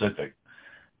from Pacific.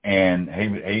 And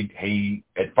he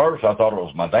at first I thought it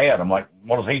was my dad. I'm like,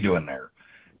 what is he doing there?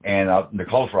 And the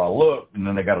closer I looked, and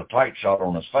then they got a tight shot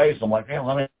on his face. I'm like, hell,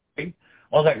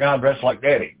 well, that guy dressed like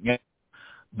Daddy.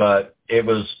 But it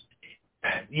was,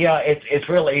 it's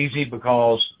really easy,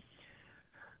 because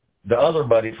the other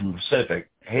Buddy from Pacific,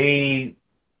 he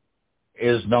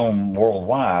is known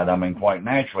worldwide, I mean, quite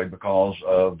naturally, because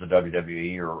of the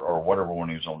WWE or whatever when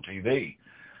he was on TV.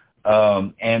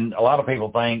 And a lot of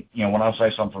people think, when I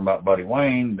say something about Buddy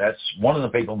Wayne, that's one of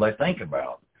the people they think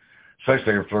about,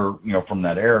 especially if they're, from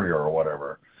that area or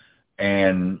whatever.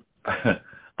 And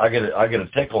I get a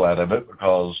tickle out of it,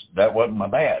 because that wasn't my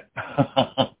dad.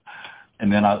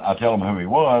 And then I tell them who he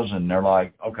was, and they're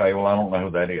like, okay, well, I don't know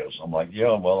who that is. I'm like,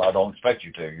 yeah, well, I don't expect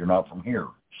you to. You're not from here.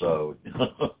 So.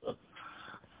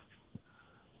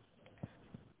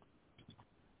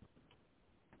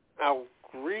 Now,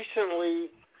 recently,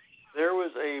 there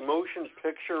was a motion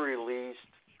picture released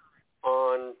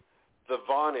on the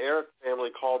Von Erich family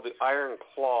called The Iron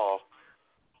Claw.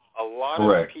 A lot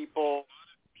Correct. of people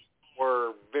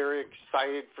were very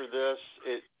excited for this.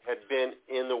 It had been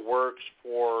in the works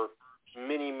for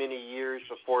many, many years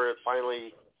before it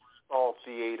finally saw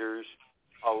theaters.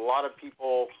 A lot of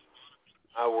people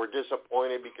were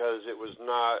disappointed because it was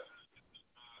not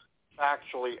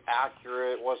factually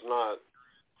accurate. It was not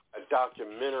a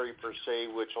documentary per se,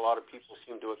 which a lot of people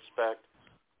seem to expect.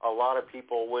 A lot of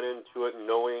people went into it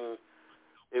knowing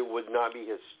it would not be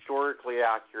historically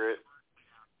accurate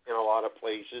in a lot of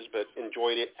places, but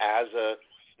enjoyed it as a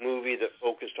movie that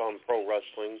focused on pro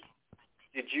wrestling.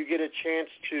 Did you get a chance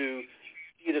to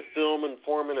see the film and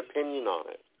form an opinion on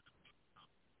it?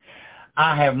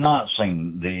 I have not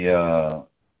seen the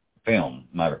film,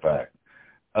 matter of fact.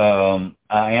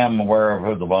 I am aware of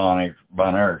who the Von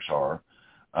Erichs are.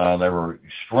 They were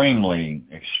extremely,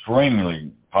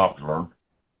 extremely popular.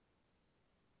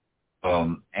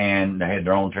 And they had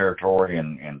their own territory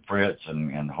and Fritz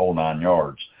and the whole 9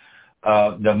 yards.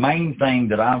 The main thing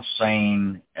that I've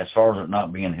seen as far as it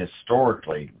not being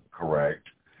historically correct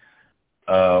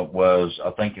was,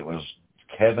 I think it was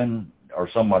Kevin or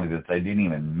somebody that they didn't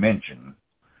even mention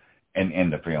in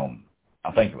the film.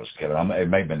 I think it was Kevin. It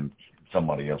may have been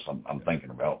somebody else I'm thinking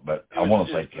about, but I want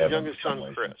to say Kevin. His youngest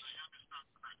son, Chris.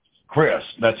 Chris,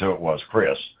 that's who it was,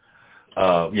 Chris.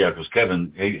 Yeah, because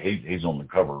Kevin, he's on the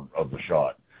cover of the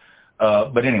shot.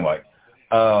 But anyway,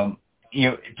 to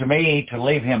me, to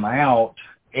leave him out,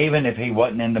 even if he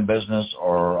wasn't in the business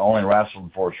or only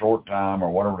wrestled for a short time or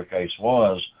whatever the case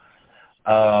was,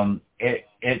 I've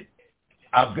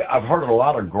heard a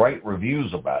lot of great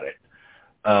reviews about it,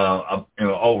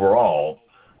 overall.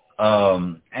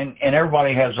 And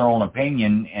everybody has their own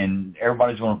opinion, and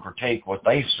everybody's going to critique what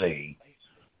they see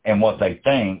and what they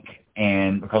think.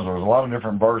 And because there's a lot of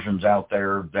different versions out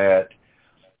there that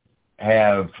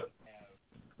have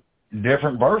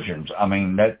different versions. I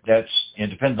mean, it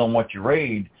depends on what you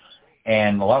read.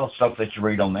 And a lot of stuff that you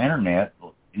read on the internet,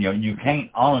 you can't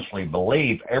honestly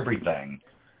believe everything,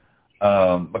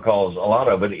 because a lot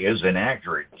of it is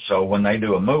inaccurate. So when they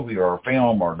do a movie or a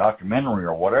film or a documentary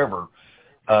or whatever,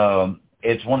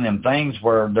 it's one of them things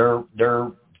where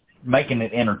they're making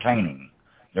it entertaining.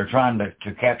 They're trying to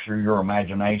capture your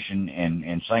imagination,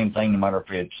 and same thing, no matter if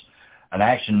it's an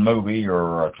action movie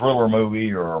or a thriller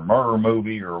movie or a murder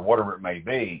movie or whatever it may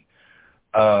be.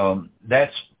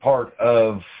 That's part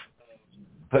of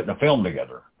putting a film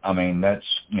together. I mean, that's,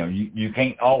 you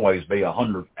can't always be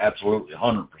absolutely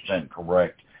 100%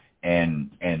 correct in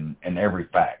every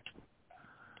fact.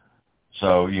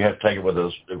 So you have to take it with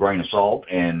a grain of salt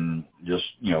and just,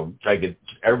 take it.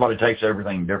 Everybody takes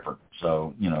everything different.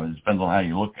 So, it depends on how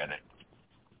you look at it.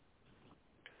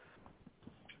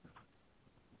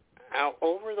 Now,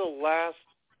 over the last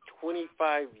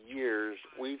 25 years,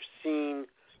 we've seen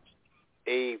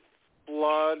a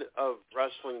flood of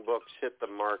wrestling books hit the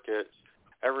market.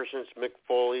 Ever since Mick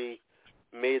Foley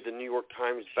made the New York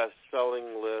Times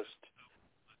best-selling list,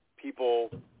 people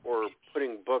were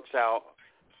putting books out,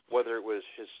 whether it was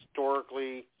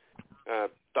historically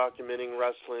documenting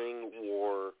wrestling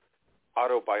or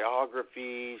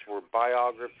autobiographies or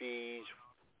biographies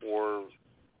or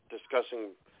discussing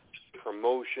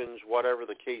promotions, whatever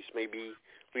the case may be.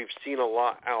 We've seen a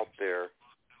lot out there.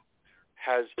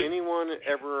 Has anyone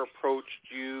ever approached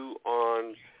you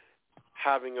on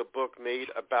having a book made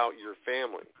about your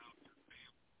family?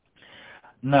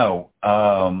 No.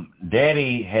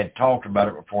 Daddy had talked about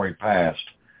it before he passed,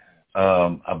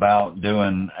 about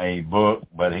doing a book,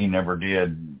 but he never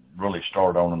did really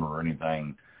start on it or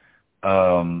anything.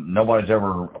 Nobody's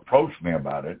ever approached me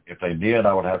about it. If they did,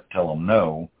 I would have to tell them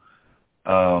no,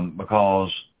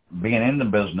 because being in the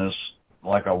business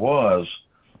like I was,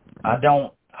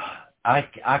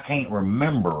 I can't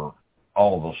remember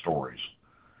all of the stories.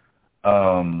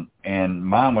 And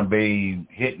mine would be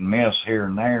hit and miss here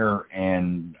and there,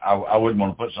 and I wouldn't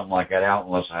want to put something like that out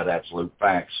unless I had absolute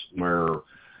facts where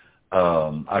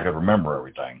I could remember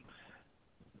everything.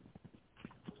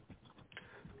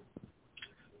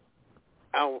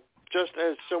 Now, just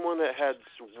as someone that has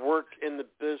worked in the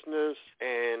business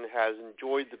and has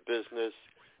enjoyed the business,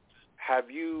 have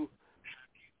you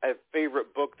a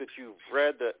favorite book that you've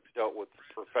read that dealt with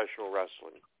professional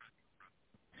wrestling?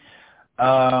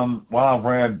 Well, I've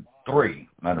read 3,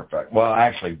 matter of fact. Well,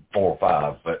 actually 4 or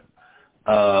 5, but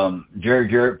Jerry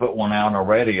Jarrett put one out, and I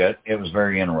read it. It was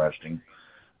very interesting.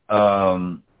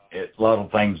 A lot of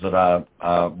things that I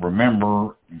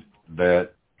remember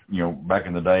that, back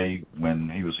in the day when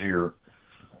he was here,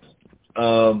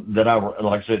 that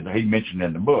like I said, he mentioned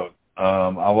in the book.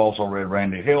 I've also read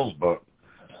Randy Hill's book.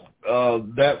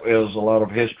 That is a lot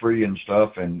of history and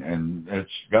stuff, and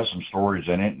it's got some stories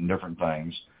in it and different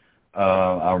things.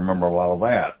 I remember a lot of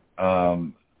that.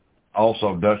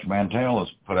 Also, Dutch Mantel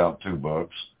has put out 2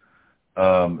 books.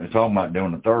 It's talking about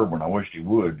doing a 3rd one. I wish he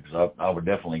would, because I would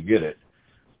definitely get it.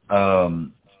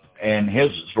 And his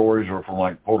stories are from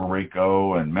like Puerto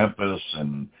Rico and Memphis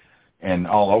and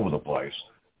all over the place.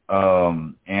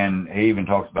 And he even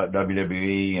talks about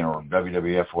WWE or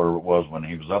WWF, whatever it was when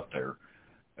he was up there,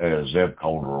 as Zeb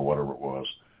Colder or whatever it was.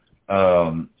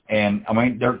 And I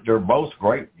mean, they're both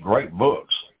great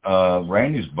books.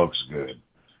 Randy's book's good.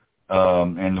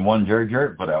 And the one Jerry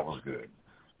Jarrett put out was good.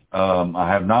 I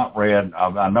have not read,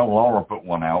 I know Laura put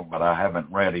one out, but I haven't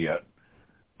read it.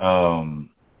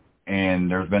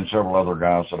 And there's been several other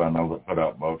guys that I know that put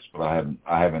out books, but I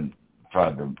haven't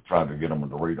tried to get them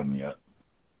to read them yet.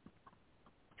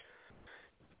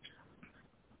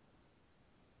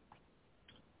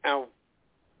 Now,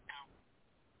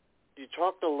 you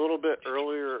talked a little bit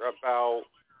earlier about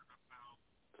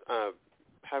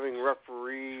having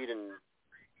refereed and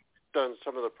done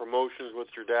some of the promotions with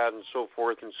your dad and so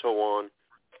forth and so on.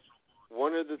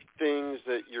 One of the things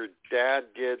that your dad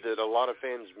did that a lot of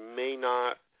fans may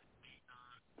not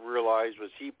realize was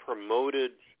he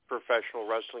promoted professional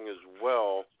wrestling as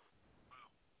well.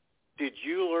 Did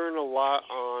you learn a lot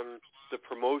on the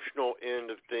promotional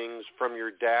end of things from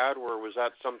your dad, or was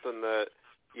that something that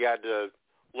you had to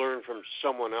learn from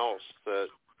someone else that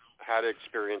had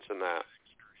experience in that?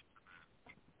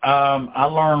 I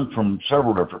learned from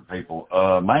several different people,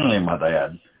 mainly my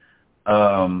dad.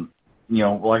 You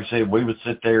know, like I said, we would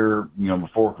sit there, you know,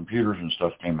 before computers and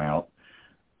stuff came out,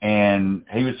 and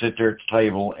he would sit there at the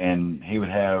table and he would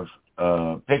have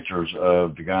pictures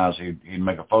of the guys. He'd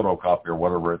make a photocopy or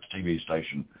whatever at the TV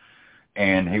station,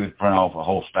 and he would print off a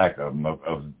whole stack of them,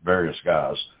 of various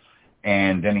guys.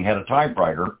 And then he had a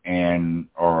typewriter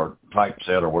or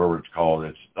typeset or whatever it's called.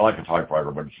 It's like a typewriter,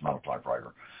 but it's not a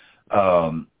typewriter.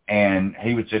 And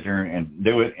he would sit there and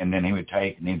do it, and then he would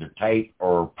take and either tape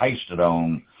or paste it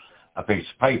on a piece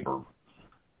of paper.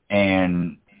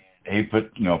 And he'd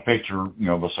put, you know, a picture, you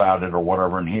know, beside it or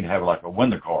whatever, and he'd have like a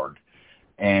window card.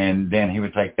 And then he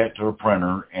would take that to a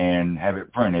printer and have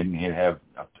it printed, and he'd have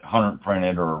 100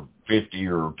 printed or 50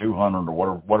 or 200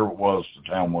 or whatever it was the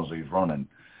town was he was running.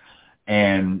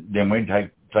 And then we'd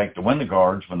take the window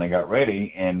cards when they got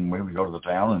ready, and we would go to the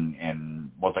town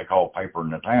and what they call paper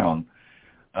in the town,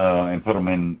 and put them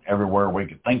in everywhere we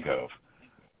could think of,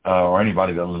 or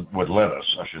anybody that would let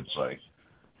us, I should say.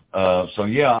 So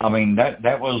yeah, I mean,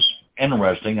 that was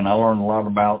interesting, and I learned a lot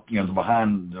about, you know, the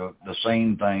behind the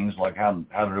scene things, like how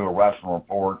to do a wrestling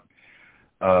report,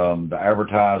 the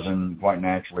advertising, quite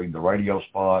naturally, the radio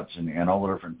spots and all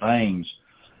the different things.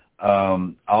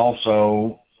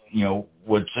 Also, you know,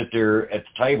 would sit there at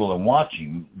the table and watch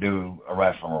him do a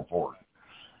wrestling report.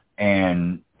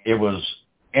 And it was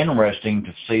interesting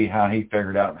to see how he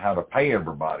figured out how to pay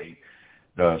everybody.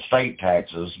 The state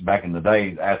taxes back in the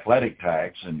day, the athletic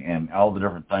tax and all the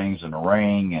different things in the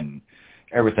ring and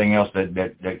everything else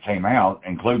that came out,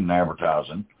 including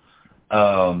advertising,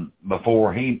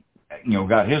 before he, you know,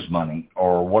 got his money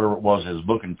or whatever it was, his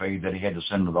booking fee that he had to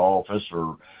send to the office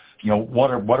or, you know,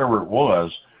 whatever it was.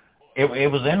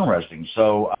 It was interesting.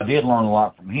 So I did learn a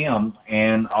lot from him,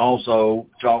 and also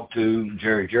talked to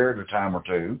Jerry Jarrett a time or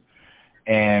two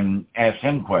and asked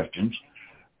him questions.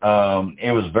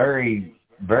 It was very,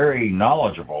 very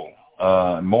knowledgeable,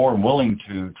 more than willing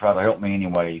to try to help me any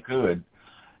way he could.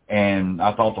 And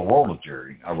I thought the world of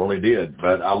Jerry. I really did.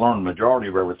 But I learned the majority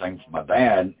of everything from my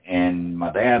dad, and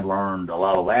my dad learned a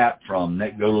lot of that from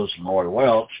Nick Goulas and Roy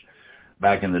Welch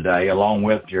back in the day, along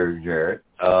with Jerry Jarrett.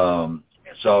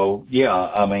 So, yeah,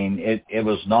 I mean, it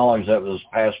was knowledge that was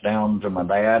passed down to my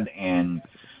dad, and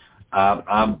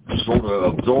I sort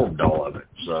of absorbed all of it.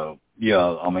 So,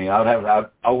 yeah, I mean,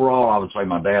 overall, I would say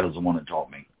my dad is the one that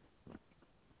taught me.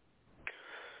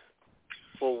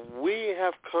 Well, we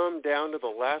have come down to the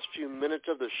last few minutes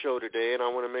of the show today, and I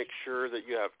want to make sure that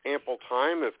you have ample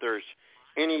time. If there's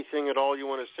anything at all you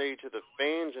want to say to the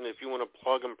fans, and if you want to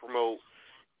plug and promote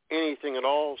anything at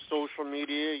all, social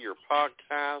media, your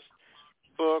podcast,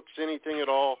 books, anything at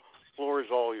all, floor is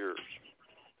all yours.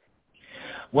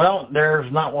 Well,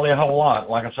 there's not really a whole lot.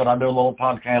 Like I said, I do a little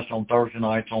podcast on Thursday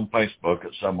nights on Facebook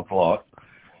at 7 o'clock.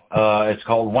 It's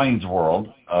called Wayne's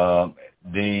World.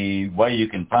 The way you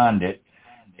can find it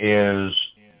is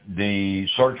the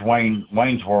search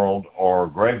Wayne's World or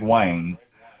Greg Wayne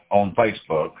on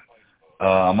Facebook.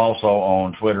 I'm also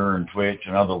on Twitter and Twitch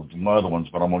and other ones,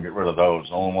 but I'm going to get rid of those.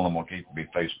 The only one I'm going to keep will be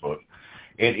Facebook.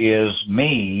 It is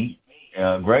me,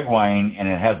 Greg Wayne, and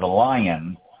it has the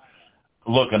lion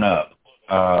looking up.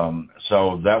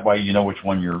 So that way you know which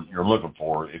one you're looking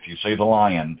for. If you see the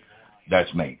lion,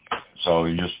 that's me. So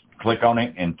you just click on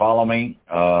it and follow me.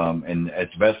 And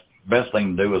it's best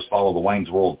thing to do is follow the Wayne's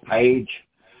World page.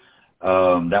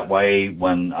 That way,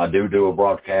 when I do a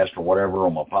broadcast or whatever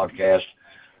on my podcast,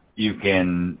 you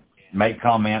can make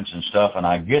comments and stuff, and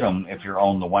I get them if you're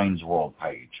on the Wayne's World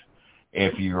page.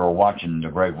 If you're watching the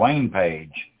Greg Wayne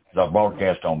page, I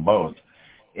broadcast on both.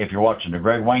 If you're watching the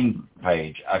Greg Wayne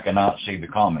page, I cannot see the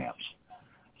comments.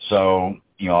 So,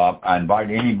 I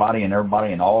invite anybody and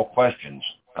everybody and all questions.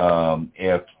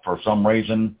 If for some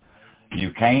reason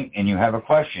you can't and you have a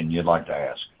question you'd like to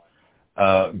ask,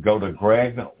 go to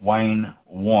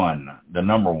gregwayne1, the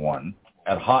number 1,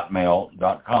 at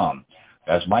hotmail.com.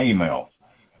 That's my email.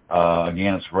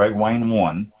 Again, it's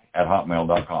gregwayne1 at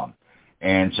hotmail.com.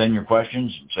 And send your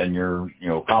questions, send your,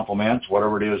 compliments,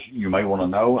 whatever it is you may want to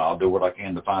know. I'll do what I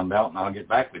can to find out, and I'll get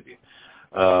back with you.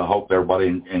 Hope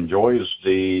everybody enjoys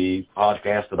the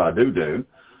podcast that I do.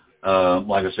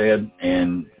 Like I said,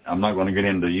 and I'm not going to get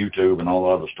into YouTube and all the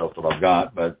other stuff that I've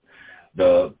got, but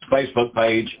the Facebook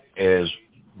page is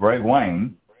Greg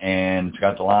Wayne, and it's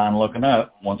got the line looking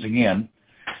up once again.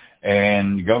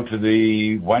 And go to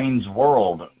the Wayne's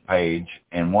World page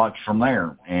and watch from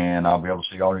there, and I'll be able to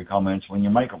see all your comments when you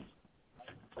make them.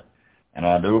 And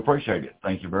I do appreciate it.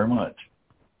 Thank you very much.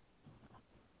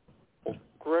 Well,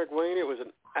 Greg Wayne, it was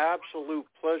an absolute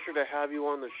pleasure to have you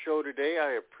on the show today.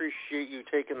 I appreciate you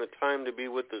taking the time to be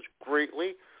with us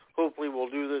greatly. Hopefully we'll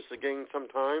do this again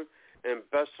sometime, and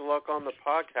best of luck on the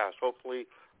podcast. Hopefully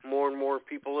more and more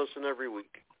people listen every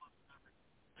week.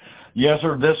 Yes,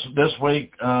 sir. This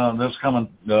week,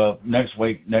 next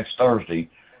week, next Thursday,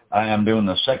 I am doing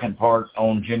the second part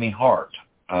on Jimmy Hart.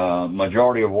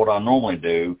 Majority of what I normally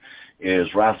do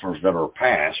is wrestlers that are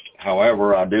past.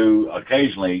 However, I do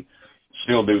occasionally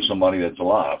still do somebody that's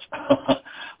alive.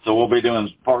 So we'll be doing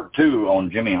part 2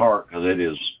 on Jimmy Hart because it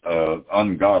is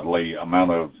ungodly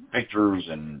amount of pictures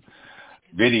and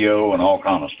video and all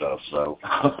kind of stuff. So.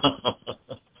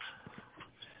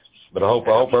 But I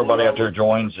hope everybody out there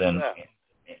joins,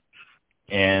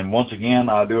 and once again,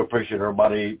 I do appreciate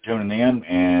everybody tuning in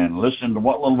and listening to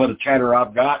what little bit of chatter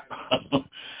I've got,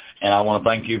 and I want to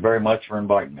thank you very much for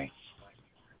inviting me.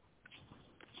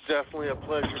 Definitely a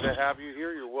pleasure to have you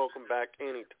here. You're welcome back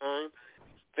anytime.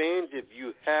 Fans, if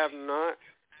you have not,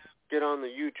 get on the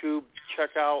YouTube,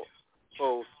 check out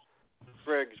both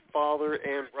Greg's father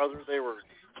and brother. They were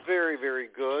very, very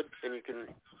good, and you can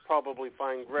probably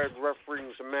find Greg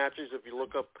refereeing some matches if you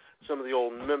look up some of the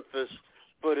old Memphis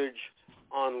footage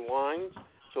online.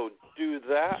 So do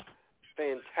that.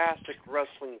 Fantastic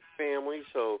wrestling family.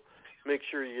 So make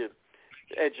sure you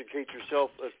educate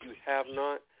yourself if you have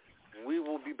not. We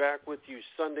will be back with you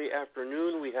Sunday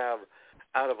afternoon. We have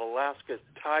out of Alaska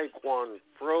Taekwon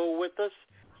Fro with us.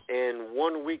 And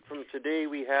 1 week from today,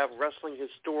 we have wrestling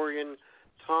historian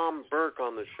Tom Burke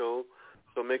on the show.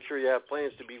 So make sure you have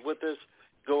plans to be with us.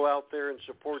 Go out there and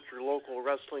support your local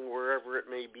wrestling wherever it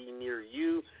may be near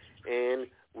you, and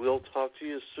we'll talk to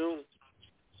you soon.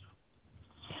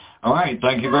 All right.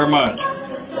 Thank you very much.